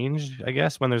strange, I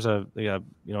guess, when there's a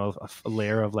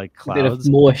layer of like clouds. A bit of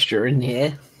moisture in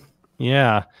here.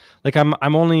 Yeah, like I'm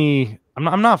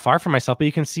not far from myself, but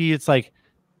you can see it's like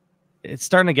it's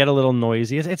starting to get a little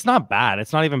noisy. It's not bad.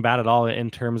 It's not even bad at all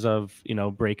in terms of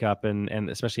breakup and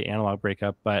especially analog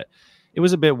breakup, but it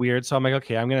was a bit weird. So I'm like,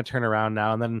 okay, I'm gonna turn around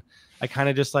now, and then I kind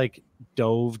of just like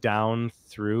dove down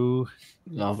through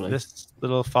this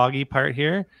little foggy part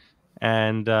here,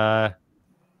 and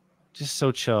just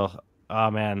so chill.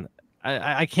 Oh man,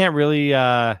 I can't really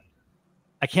I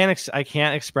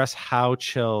can't express how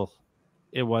chill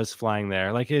it was flying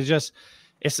there. Like it's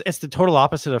the total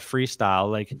opposite of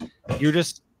freestyle. Like you're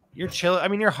chill. I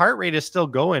mean, your heart rate is still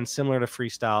going similar to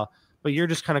freestyle, but you're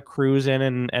just kind of cruising,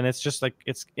 and it's just like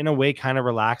it's in a way kind of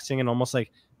relaxing and almost like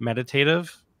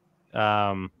meditative,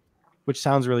 which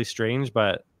sounds really strange,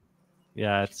 but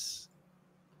yeah, it's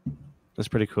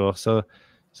pretty cool. So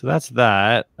that's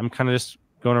that. I'm kind of just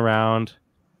going around,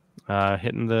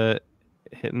 hitting the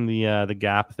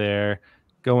gap there,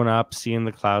 going up, seeing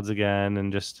the clouds again,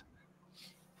 and just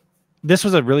this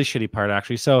was a really shitty part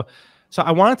actually. So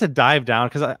I wanted to dive down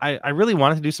because I really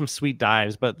wanted to do some sweet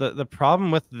dives, but the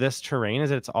problem with this terrain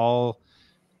is it's all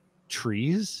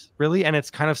trees really, and it's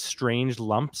kind of strange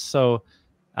lumps. So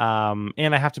and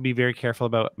I have to be very careful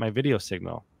about my video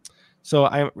signal. So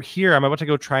I'm about to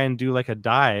go try and do like a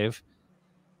dive,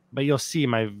 but you'll see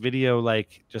my video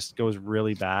like just goes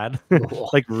really bad,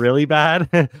 like really bad,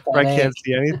 where I can't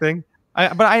see anything.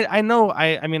 I know,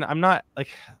 I mean, I'm not like,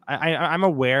 I'm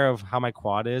aware of how my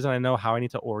quad is, and I know how I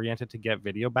need to orient it to get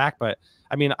video back. But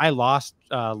I mean, I lost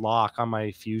lock on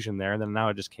my Fusion there, and then now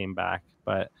it just came back.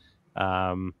 But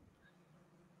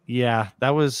yeah,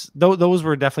 those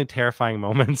were definitely terrifying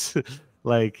moments.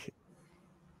 Like,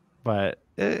 but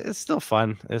it's still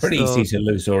fun. It's pretty easy to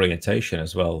lose orientation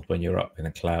as well when you're up in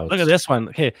the clouds. Look at this one.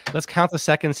 Okay, let's count the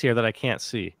seconds here that I can't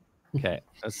see. Okay,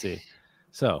 let's see.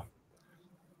 So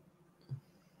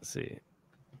let's see.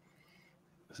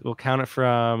 So we'll count it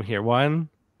from here. 1.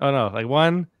 Oh no, like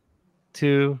 1,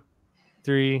 2,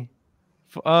 3.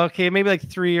 4, okay, maybe like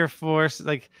 3 or 4,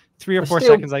 like 3 or 4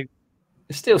 seconds. Like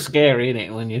it's still scary, isn't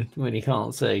it, when you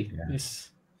can't see? Yeah. It's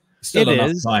still it enough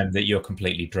is. time that you're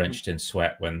completely drenched in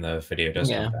sweat when the video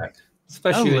does come back.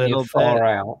 Especially when you're far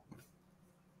out.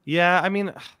 Yeah, I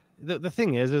mean, the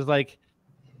thing is like,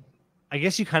 I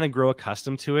guess you kind of grow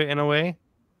accustomed to it in a way.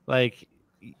 Like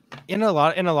in a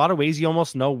lot of ways, you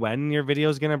almost know when your video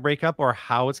is going to break up or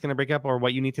how it's going to break up or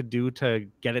what you need to do to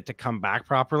get it to come back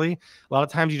properly. A lot of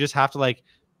times you just have to like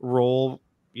roll,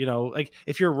 you know, like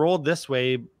if you're rolled this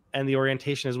way and the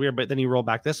orientation is weird, but then you roll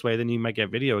back this way, then you might get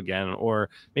video again, or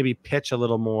maybe pitch a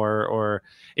little more, or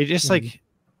it just like,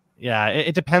 yeah,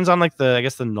 it depends on like I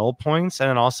guess the null points and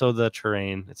then also the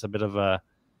terrain. It's a bit of a.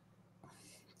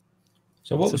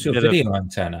 So what was your video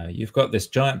antenna? You've got this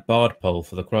giant barred pole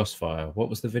for the crossfire. What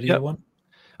was the video one?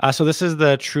 So this is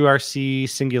the True RC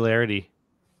Singularity.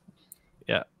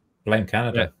 Yeah. Blame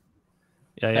Canada.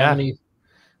 Yeah.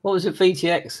 What was it?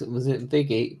 VTX? Was it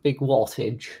big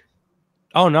wattage?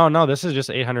 Oh no, this is just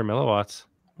 800 milliwatts.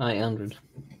 800.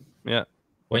 Yeah.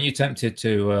 Weren't you tempted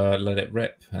to let it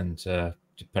rip and to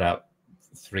put out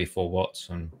 3-4 watts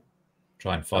and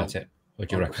try and fight it? Or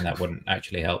do you reckon that wouldn't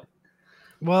actually help?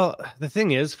 Well, the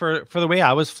thing is, for the way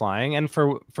I was flying and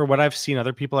for what I've seen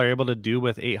other people are able to do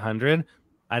with 800,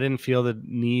 I didn't feel the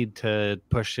need to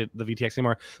push the VTX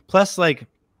anymore. Plus, like,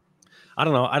 I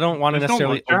don't know, I don't want to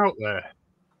necessarily out there.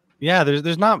 Yeah,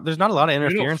 there's not a lot of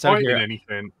interference out here.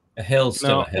 Anything. A hill's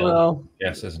still a hill. Well,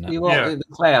 yes, isn't it? You want the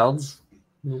clouds.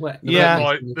 The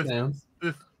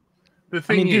the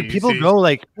thing dude, people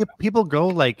go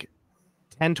like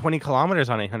 10, 20 kilometers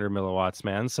on 800 milliwatts,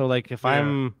 man. So like if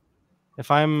I'm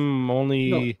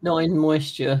only not in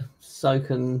moisture,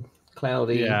 soaking,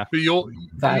 cloudy. Yeah,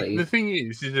 but the thing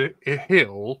is a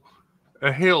hill.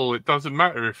 It doesn't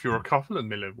matter if you're a couple of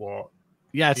milliwatt.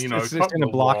 Yeah, it's going to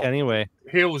block anyway.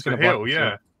 Hill's a hill,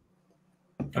 yeah.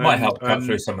 It might help cut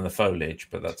through some of the foliage,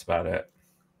 but that's about it.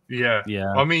 Yeah.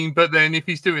 I mean, but then if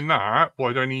he's doing that,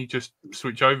 why don't he just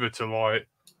switch over to like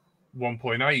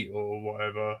 1.8 or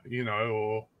whatever, you know,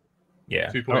 or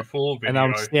 2.4 video. And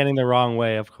I'm standing the wrong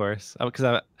way, of course,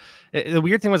 because the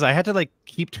weird thing was I had to like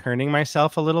keep turning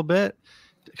myself a little bit,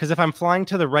 because if I'm flying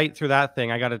to the right through that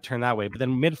thing, I got to turn that way. But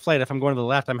then mid-flight, if I'm going to the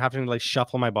left, I'm having to like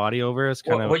shuffle my body over. It's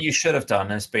kind of what you should have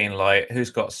done is been like, who's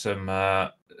got some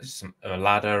a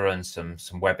ladder and some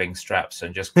webbing straps,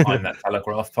 and just climb that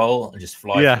telegraph pole and just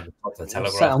fly to the top of the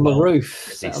telegraph pole. On the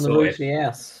roof. Sat on the roof,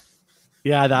 yes.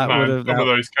 Yeah, that would have. Some of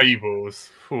those cables.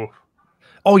 Whew.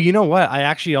 Oh, you know what? I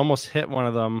actually almost hit one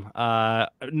of them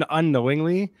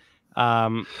unknowingly,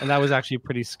 and that was actually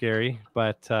pretty scary.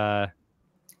 But are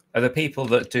the people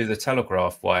that do the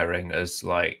telegraph wiring as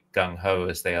like gung ho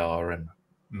as they are in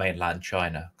mainland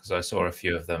China? Because I saw a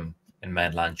few of them in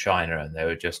mainland China, and they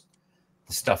were just.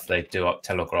 The stuff they do up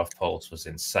telegraph poles was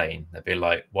insane. There'd be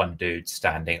like one dude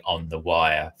standing on the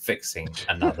wire fixing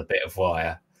another bit of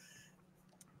wire.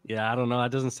 Yeah, I don't know.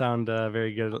 That doesn't sound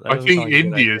very good. I think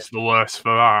India's the worst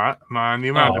for that, man. The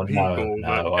amount of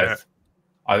people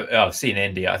I've seen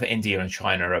India. I think India and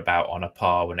China are about on a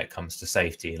par when it comes to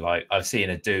safety. Like I've seen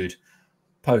a dude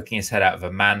poking his head out of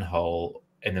a manhole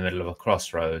in the middle of a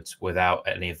crossroads without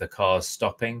any of the cars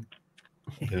stopping.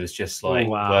 It was just like,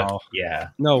 wow. Yeah,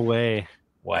 no way.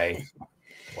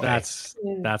 That's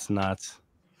nuts.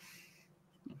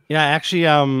 Yeah, actually,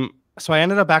 so I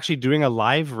ended up actually doing a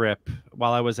live rip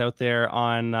while I was out there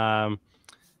on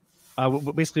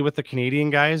basically with the Canadian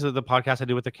guys, the podcast I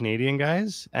do with the Canadian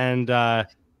guys, and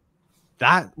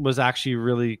that was actually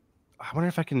really. I wonder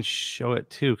if I can show it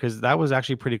too, because that was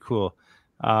actually pretty cool.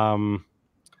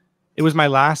 It was my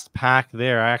last pack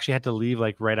there. I actually had to leave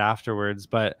like right afterwards,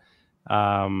 but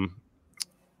let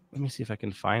me see if I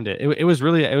can find it. It was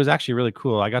actually really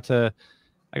cool. I got to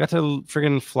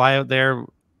friggin' fly out there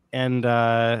and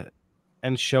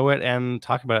show it and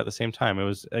talk about it at the same time. It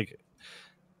was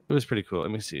pretty cool.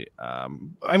 Let me see. I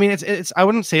mean, it's I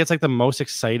wouldn't say it's like the most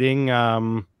exciting.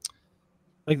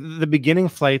 Like the beginning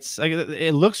flights, like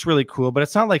it looks really cool, but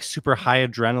it's not like super high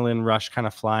adrenaline rush kind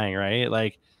of flying, right?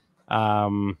 Like,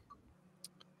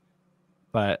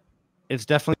 but it's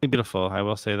definitely beautiful. I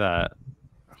will say that.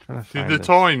 Did the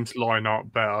times line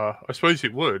up better? I suppose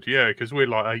it would, yeah, because we're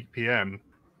like 8 p.m.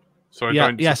 So I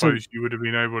don't suppose you would have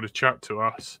been able to chat to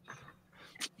us.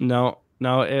 No.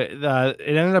 It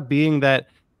ended up being that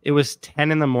it was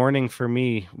 10 in the morning for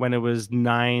me when it was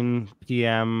 9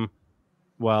 p.m.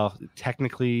 Well,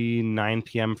 technically 9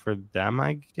 p.m. for them,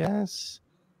 I guess.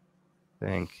 I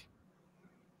think.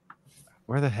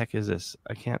 Where the heck is this?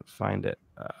 I can't find it.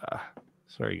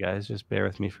 Sorry, guys. Just bear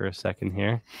with me for a second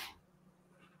here.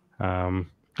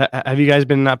 Have you guys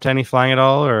been up to any flying at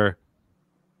all, or?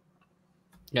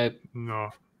 Nope. No.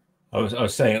 I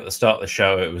was saying at the start of the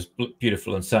show it was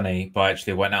beautiful and sunny, but I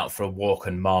actually went out for a walk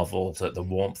and marveled at the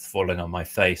warmth falling on my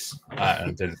face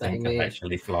and didn't think of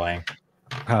actually flying.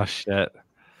 Oh shit!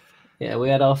 Yeah, we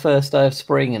had our first day of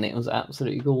spring and it was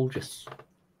absolutely gorgeous.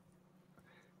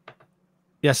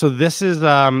 Yeah, so this is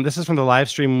from the live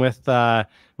stream with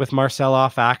Marcel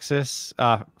off Axis,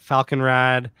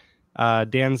 Falconrad,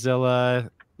 Danzilla,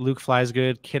 Luke Flies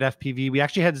Good, Kid FPV. We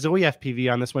actually had Zoe FPV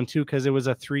on this one too because it was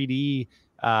a 3D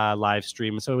live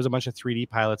stream, so it was a bunch of 3D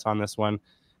pilots on this one.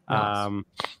 Nice.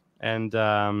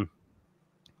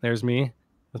 There's me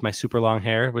with my super long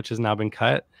hair, which has now been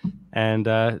cut, and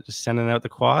just sending out the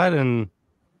quad, and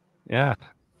yeah,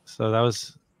 so that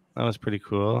was pretty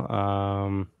cool.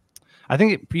 I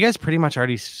think you guys pretty much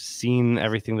already seen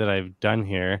everything that I've done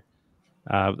here.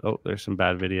 Oh, there's some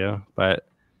bad video, but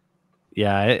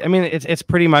yeah, I mean it's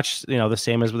pretty much the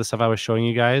same as with the stuff I was showing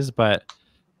you guys, but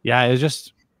yeah, it was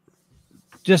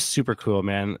just super cool,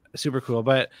 man, super cool.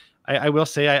 But I will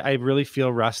say I really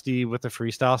feel rusty with the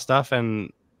freestyle stuff,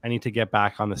 and I need to get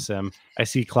back on the sim. I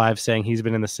see Clive saying he's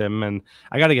been in the sim, and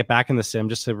I got to get back in the sim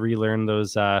just to relearn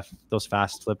those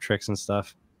fast flip tricks and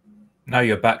stuff. Now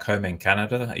you're back home in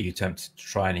Canada. Are you tempted to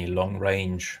try any long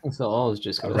range? So I was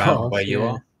just around where you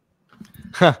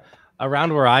are.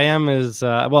 Around where I am is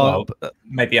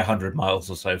maybe 100 miles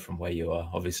or so from where you are.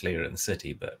 Obviously, you're in the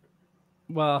city, but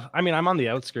I mean, I'm on the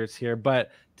outskirts here. But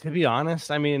to be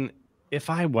honest, I mean, if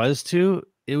I was to,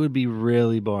 it would be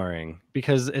really boring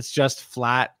because it's just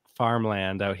flat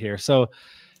farmland out here. So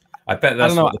I bet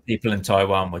that's what the people in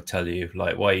Taiwan would tell you.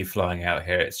 Like, why are you flying out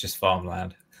here? It's just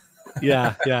farmland.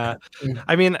 Yeah.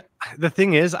 I mean, the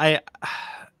thing is, I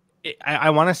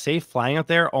want to say flying out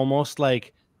there almost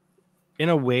like in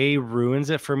a way ruins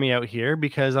it for me out here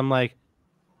because I'm like,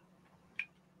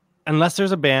 unless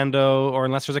there's a bando or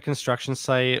unless there's a construction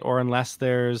site or unless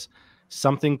there's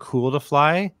something cool to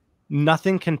fly,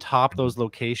 nothing can top those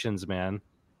locations, man.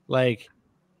 Like,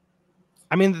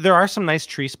 I mean, there are some nice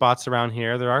tree spots around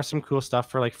here. There are some cool stuff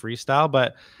for like freestyle,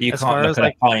 but you can't look at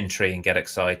a pine tree and get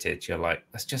excited. You're like,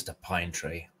 that's just a pine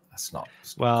tree. That's not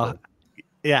cool.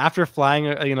 Yeah. After flying,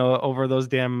 over those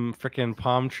damn freaking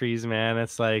palm trees, man,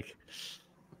 it's like.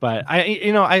 But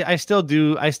I still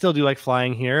do like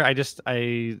flying here. I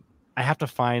have to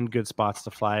find good spots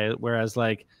to fly. Whereas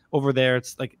like over there,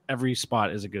 it's like every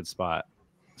spot is a good spot.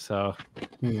 So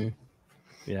yeah,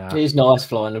 it is nice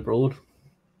flying abroad.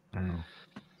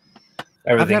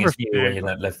 Everything is new when you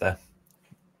don't live there.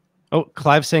 Oh,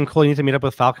 Clive saying, "Cool, you need to meet up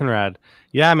with Falconrad."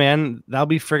 Yeah, man, that'll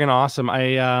be friggin' awesome.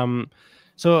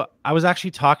 So I was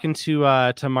actually talking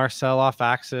to Marcel off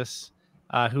Axis,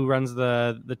 who runs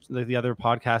the other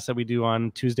podcast that we do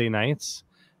on Tuesday nights,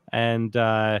 and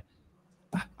I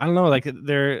don't know, like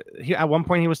at one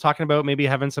point he was talking about maybe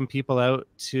having some people out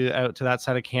to that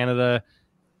side of Canada,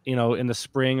 in the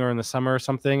spring or in the summer or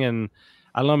something, and.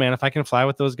 I don't know, man. If I can fly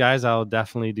with those guys, I'll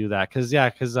definitely do that. Because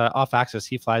off Axis,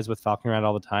 he flies with Falconrad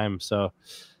all the time. So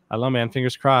I don't know, man.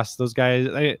 Fingers crossed. Those guys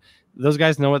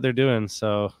know what they're doing.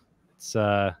 So it's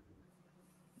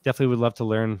definitely would love to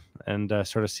learn and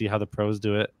sort of see how the pros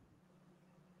do it.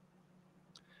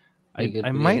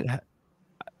 I might.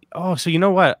 So you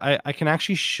know what? I can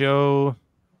actually show.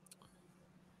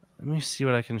 Let me see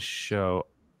what I can show.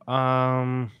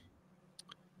 I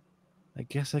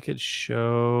guess I could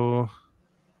show.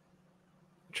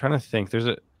 trying to think. There's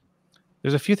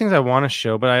a few things I want to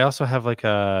show, but I also have like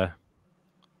a.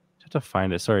 I have to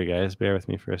find it. Sorry, guys. Bear with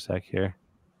me for a sec here.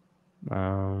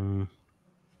 No,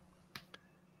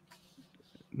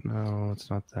 it's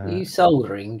not that. Are you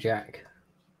soldering, Jack?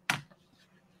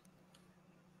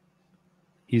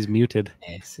 He's muted.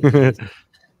 Yes. It is.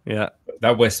 Yeah.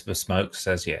 That wisp of smoke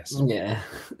says yes. Yeah.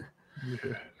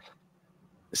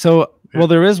 So, well,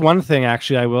 there is one thing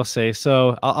actually I will say.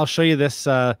 So I'll show you this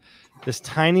this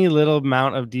tiny little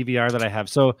amount of DVR that I have.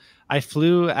 So I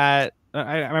flew at.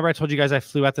 I remember I told you guys I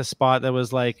flew at the spot that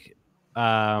was like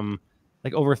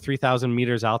over 3,000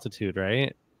 meters altitude,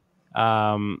 right?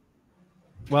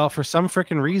 Well, for some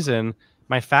freaking reason,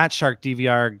 my Fat Shark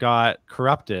DVR got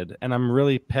corrupted, and I'm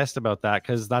really pissed about that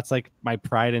because that's like my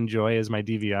pride and joy is my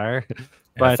DVR.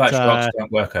 But Fat Sharks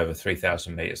don't work over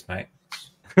 3,000 meters, mate.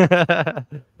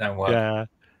 Don't work.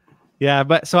 Yeah.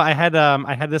 But so I had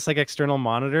this like external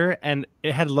monitor, and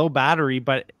it had low battery,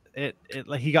 but it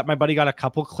like my buddy got a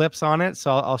couple clips on it,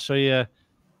 so I'll show you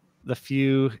the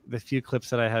few clips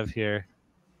that I have here.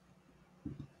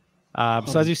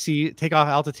 So as you see, takeoff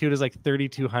altitude is like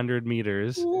 3,200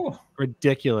 meters. Ooh.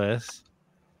 Ridiculous.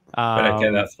 Better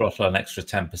get that throttle an extra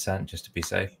 10% just to be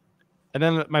safe. And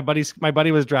then my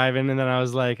buddy was driving, and then I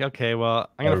was like, okay, well,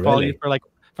 I'm gonna follow you for like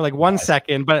 1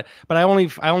 second, but I only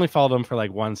followed him for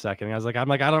like 1 second. I was like, I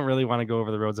don't really want to go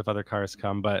over the roads if other cars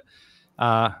come, but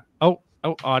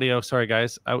audio. Sorry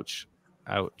guys. Ouch.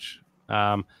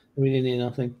 We didn't hear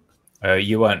nothing.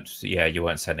 You weren't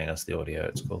sending us the audio.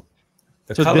 It's cool.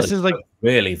 So this is like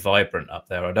really vibrant up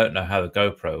there. I don't know how the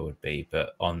GoPro would be,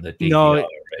 but on the DVR,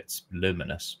 it's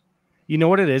luminous. You know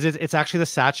what it is? It's actually the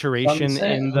saturation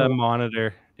in the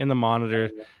monitor.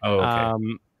 Oh, okay.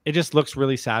 It just looks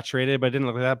really saturated, but it didn't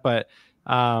look like that. But,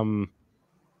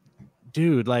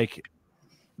 dude, like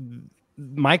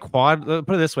my quad. Put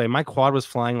it this way: my quad was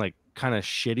flying like kind of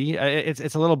shitty.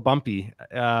 It's a little bumpy.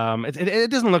 It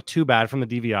doesn't look too bad from the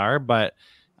DVR, but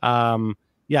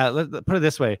yeah, put it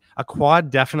this way: a quad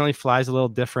definitely flies a little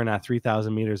different at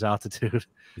 3,000 meters altitude.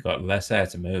 You've got less air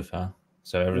to move, huh?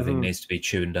 So everything needs to be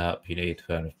tuned up. You need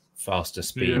kind of faster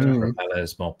speed,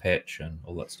 propellers, more pitch, and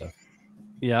all that stuff.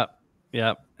 Yep.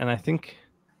 And I think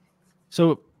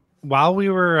so. While we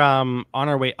were on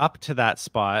our way up to that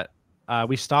spot,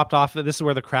 we stopped off. This is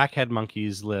where the crackhead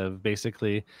monkeys live,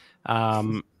 basically.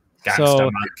 Gangster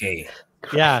monkey.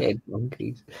 Yeah, Crackhead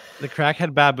monkeys. The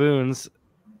crackhead baboons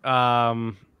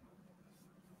were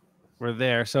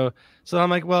there. So I'm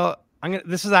like, well,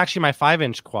 this is actually my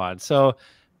 5-inch quad. So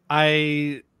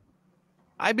I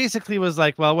basically was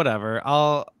like, well, whatever.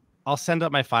 I'll send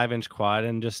up my 5-inch quad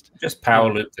and just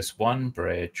power loop this one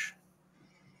bridge.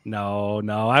 No.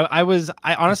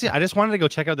 I honestly, I just wanted to go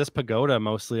check out this pagoda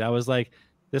mostly. I was like,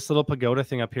 this little pagoda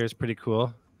thing up here is pretty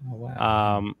cool. Oh,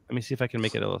 wow. Let me see if I can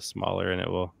make it a little smaller and it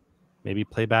will maybe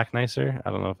play back nicer.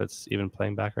 I don't know if it's even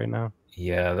playing back right now.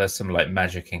 Yeah, there's some like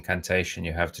magic incantation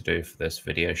you have to do for this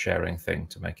video sharing thing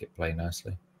to make it play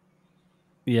nicely.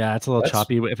 Yeah, it's a little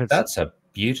choppy. That's a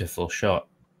beautiful shot.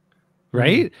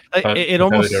 Right? It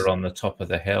almost on the top of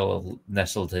the hill,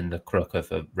 nestled in the crook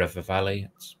of a river valley.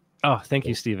 Thank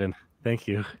you, Stephen. Thank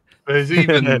you. There's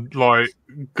even like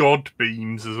god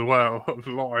beams as well of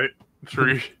light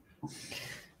through.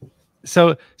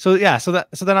 So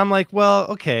then I'm like, well,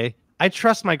 okay, I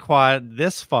trust my quad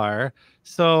this far,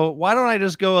 so why don't I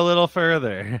just go a little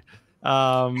further?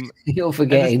 You're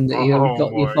forgetting that you've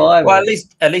got your 5. Well,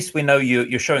 at least we know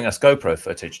you're showing us GoPro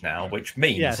footage now, which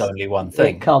means only one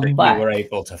thing: you were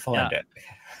able to find it.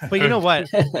 But you know what?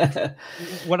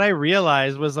 What I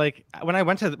realized was like when I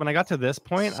got to this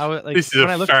point, I was like, "This is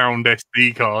a found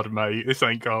SD card, mate. This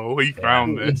ain't gold. He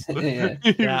found this." I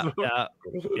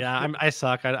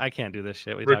suck. I can't do this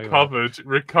shit.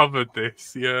 Recovered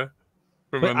this, yeah.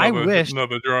 From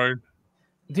another drone.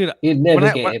 Dude, you'd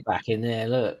never get it back in there.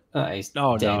 Look, that is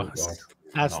no.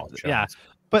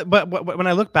 But when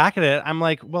I look back at it, I'm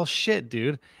like, well, shit,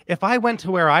 dude. If I went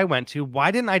to where I went to,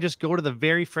 why didn't I just go to the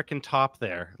very freaking top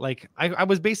there? Like, I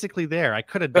was basically there. I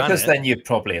could have done it. Because then you'd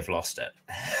probably have lost it.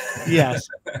 Yes.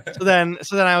 So then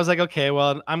I was like, okay,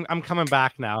 well, I'm coming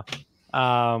back now.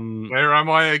 Where am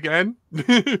I again?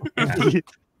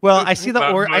 Well, I see the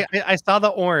I saw the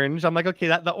orange. I'm like, okay,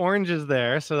 the orange is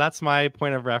there, so that's my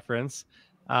point of reference.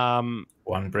 One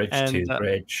bridge, two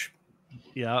bridge.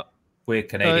 Yeah. Weird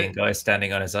Canadian guy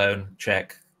standing on his own.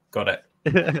 Check. Got it.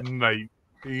 Mate.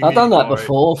 I've done that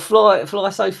before. Fly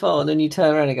so far, and then you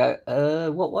turn around and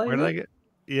go, what way? Where did I get?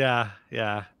 Yeah.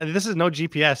 And this is no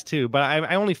GPS too, but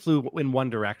I only flew in one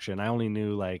direction. I only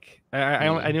knew like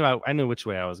I knew which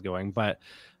way I was going, but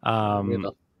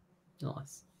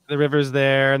nice. the river's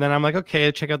there, and then I'm like,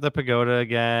 okay, check out the pagoda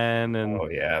again, and oh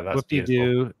yeah, that's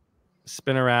whoop-de-doo,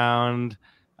 spin around,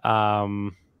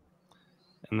 and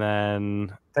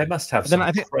then they must have some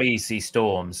crazy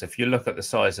storms. If you look at the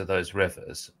size of those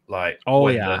rivers, like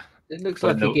it looks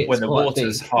like when the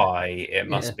water's high, it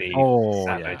must be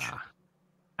savage. Yeah.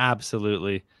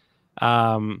 Absolutely.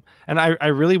 And I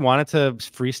really wanted to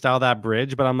freestyle that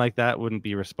bridge, but I'm like, that wouldn't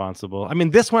be responsible. I mean,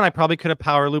 this one I probably could have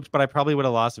power looped, but I probably would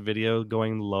have lost a video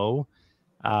going low.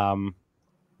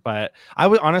 But I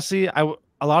would honestly, a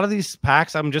lot of these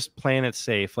packs, I'm just playing it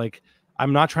safe. Like,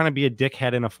 I'm not trying to be a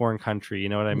dickhead in a foreign country. You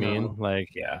know what I mean? Like,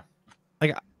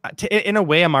 like in a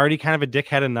way, I'm already kind of a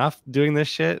dickhead enough doing this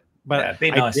shit. But be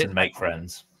nice and make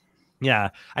friends. Yeah,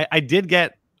 I did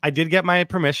get my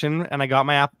permission, and I got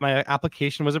my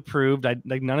application was approved.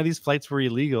 Like, none of these flights were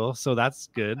illegal, so that's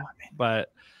good.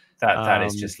 But that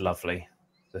is just lovely.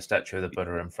 The statue of the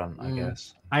Buddha in front, I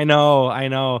guess. I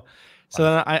know. So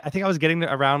then I think I was getting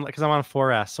around, because I'm on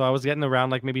 4S, so I was getting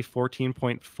around like maybe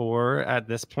 14.4 at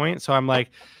this point. So I'm like,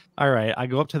 all right, I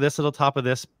go up to this little top of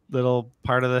this little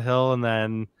part of the hill, and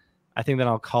then I think then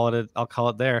I'll call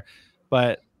it there.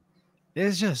 But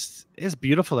it's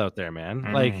beautiful out there,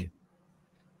 man. Like,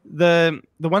 the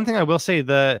one thing I will say,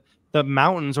 the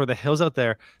mountains or the hills out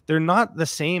there, they're not the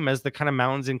same as the kind of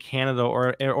mountains in Canada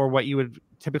or what you would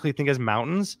typically think as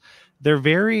mountains. They're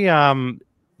very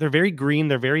green,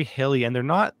 they're very hilly, and they're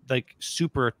not like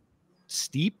super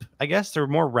steep. I guess they're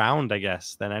more round, I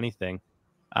guess, than anything.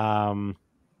 But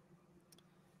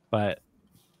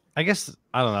I guess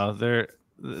I don't know.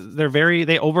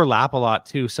 They overlap a lot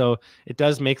too, so it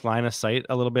does make line of sight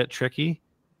a little bit tricky.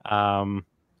 I'm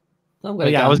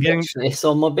gonna go watch this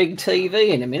on my big TV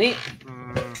in a minute.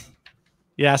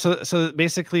 Yeah, so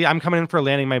basically, I'm coming in for a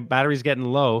landing. My battery's getting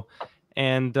low,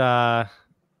 and oh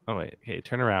wait, okay,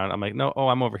 turn around. I'm like, no,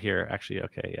 I'm over here. Actually,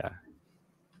 okay,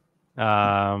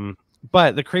 yeah.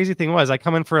 But the crazy thing was, I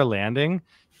come in for a landing,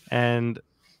 and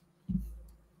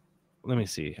let me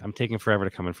see. I'm taking forever to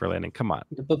come in for a landing. Come on.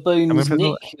 The baboons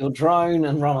nick your drone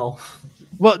and run off.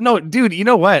 Well, no, dude. You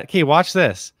know what? Okay, watch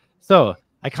this. So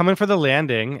I come in for the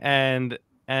landing, and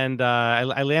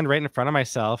I land right in front of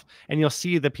myself, and you'll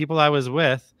see the people I was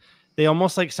with. They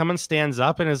almost like someone stands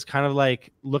up and is kind of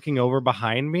like looking over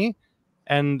behind me,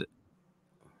 and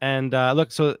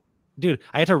look. So, dude,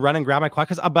 I had to run and grab my quad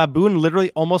because a baboon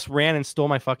literally almost ran and stole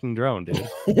my fucking drone, dude.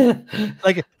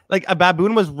 Like a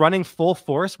baboon was running full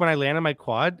force when I landed my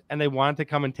quad, and they wanted to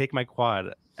come and take my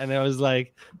quad, and it was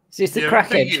like, it's just a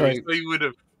crackhead troop.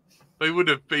 They would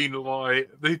have been like,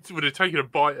 they would have taken a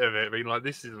bite of it, been like,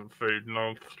 this isn't food, and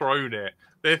I've thrown it.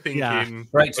 They're thinking,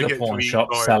 break to the pawn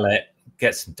shop, sell it,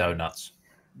 get some donuts.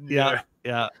 Yeah.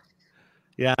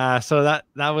 So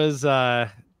that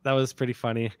was pretty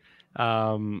funny.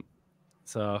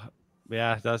 So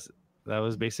yeah, that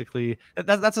was basically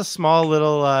that's a small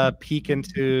little peek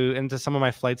into some of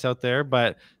my flights out there,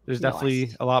 but there's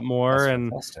definitely a lot more.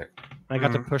 And I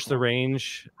got to push the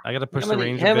range. I got to push the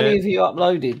range. How many have you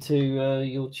uploaded to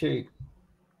your tube?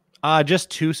 Just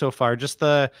 2 so far. Just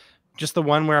the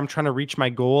one where I'm trying to reach my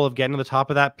goal of getting to the top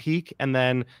of that peak, and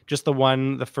then just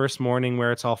the first morning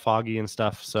where it's all foggy and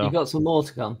stuff. So you got some more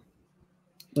to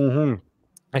come.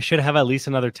 I should have at least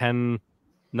another 10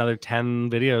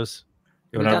 videos.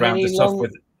 You want to round this off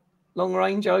with long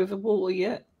range overwater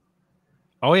yet?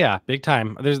 Oh yeah, big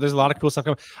time. There's a lot of cool stuff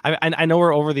coming. I know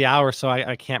we're over the hour, so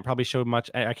I can't probably show much.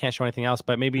 I can't show anything else,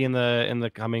 but maybe in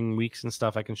the coming weeks and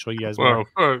stuff, I can show you guys more.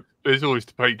 There's always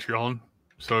the Patreon,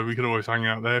 so we can always hang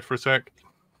out there for a sec.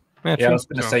 Yeah, I was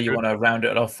going to say, you want to round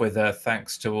it off with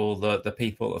thanks to all the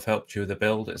people that have helped you with the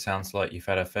build. It sounds like you've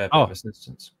had a fair bit of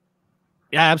assistance.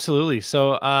 Yeah, absolutely.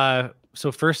 So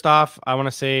first off, I want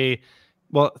to say,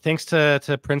 well, thanks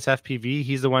to Prince FPV.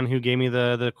 He's the one who gave me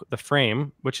the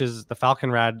frame, which is the Falcon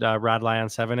Rad Lion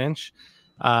 7-inch.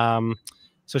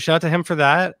 So shout out to him for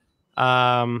that.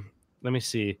 Let me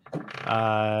see.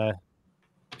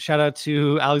 Shout out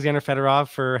to Alexander Fedorov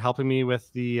for helping me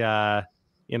with the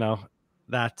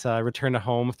that return to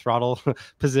home throttle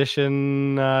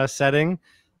position setting.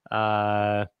 Who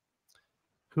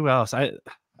else? I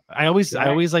always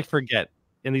like forget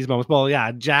in these moments. Well,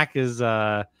 yeah, Jack is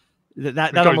that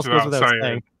almost goes without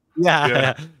saying.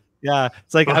 Yeah.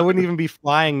 It's like I wouldn't even be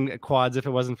flying quads if it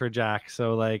wasn't for Jack.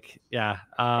 So like, yeah.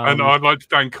 And I'd like to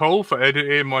thank Koel for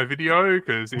editing my video,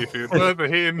 because if it weren't for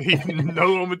him,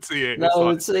 no one would see it. No one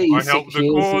would see. I helped the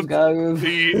quad.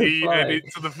 He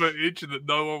edits the footage that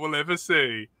no one will ever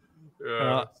see.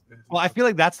 Well, I feel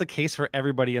like that's the case for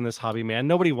everybody in this hobby, man.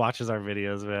 Nobody watches our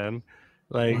videos, man.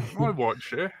 Like, I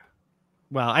watch it.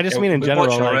 Well, I just mean in general.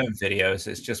 We watch our own videos.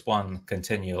 It's just one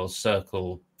continual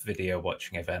circle video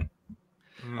watching event.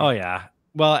 Oh yeah.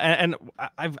 Well, and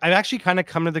I've actually kind of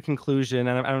come to the conclusion,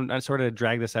 and I'm sort of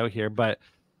drag this out here, but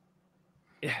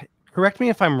correct me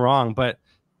if I'm wrong, but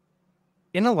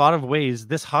in a lot of ways,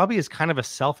 this hobby is kind of a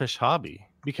selfish hobby,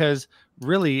 because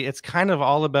really it's kind of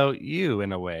all about you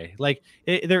in a way. Like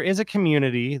there is a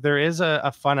community, there is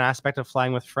a fun aspect of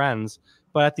flying with friends,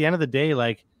 but at the end of the day,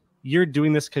 like, you're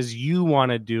doing this because you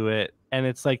want to do it, and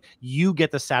it's like you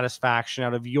get the satisfaction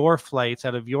out of your flights,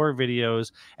 out of your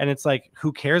videos, and it's like,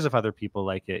 who cares if other people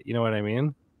like it? You know what I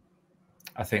mean?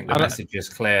 I think the message is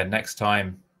clear. Next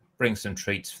time, bring some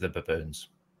treats for the baboons.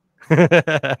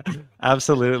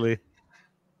 Absolutely.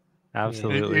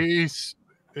 Absolutely. It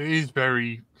is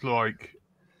very like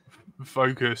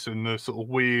focus and the sort of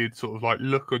weird sort of like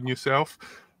look on yourself,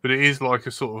 but it is like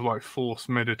a sort of like forced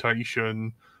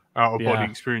meditation, out of body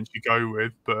experience you go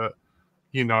with. But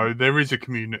you know, there is a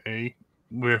community.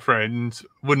 We're friends.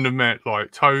 Wouldn't have met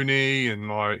like Tony and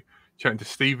like chatting to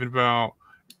Stephen about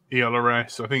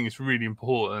ELRS. I think it's really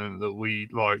important that we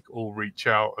like all reach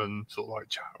out and sort of like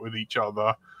chat with each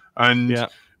other, and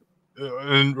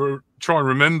try and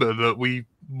remember that we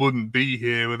wouldn't be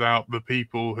here without the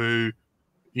people who,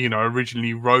 you know,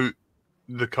 originally wrote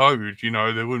the code. You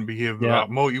know, they wouldn't be here without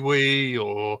MultiWii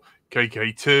or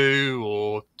KK2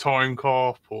 or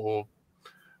Timecop or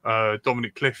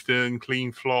Dominic Clifton,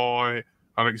 Clean Fly,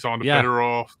 Alexander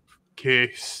Fedorov,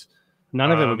 Kiss.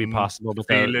 None of it would be possible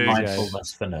without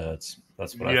mindfulness for nerds.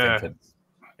 That's what I think.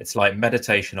 It's like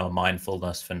meditation or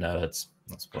mindfulness for nerds.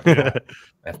 That's what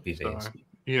FPV is. So,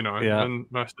 you know, and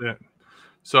that's it.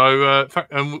 So,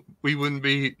 and we wouldn't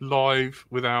be live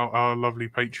without our lovely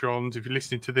patrons. If you're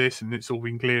listening to this and it's all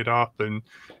been cleared up, and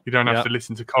you don't have to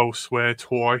listen to Koel swear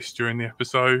twice during the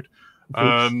episode,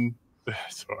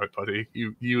 that's all right, buddy.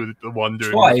 You were the one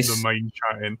doing the main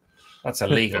chatting. That's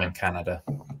illegal in Canada.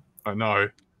 I know.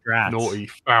 Naughty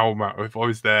foul mouth. If I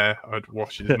was there, I'd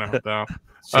wash his mouth down.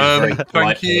 Thank you,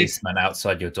 policeman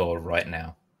outside your door right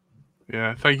now.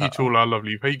 Yeah, thank you to all our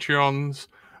lovely Patreons.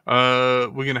 We're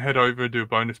going to head over and do a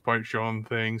bonus Patreon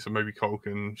thing, so maybe Koel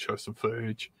can show some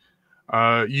footage.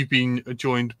 You've been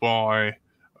joined by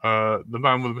the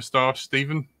man with the moustache,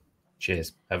 Stephen.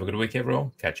 Cheers. Have a good week,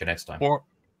 everyone. Catch you next time.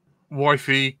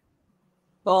 Wifey.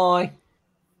 Bye.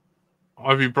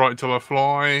 Ivy Bright Till I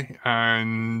Fly,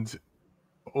 and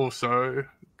also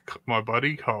my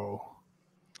buddy Koel.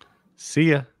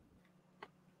 See ya.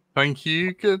 Thank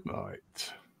you. Good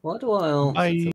night. What do I answer? Bye.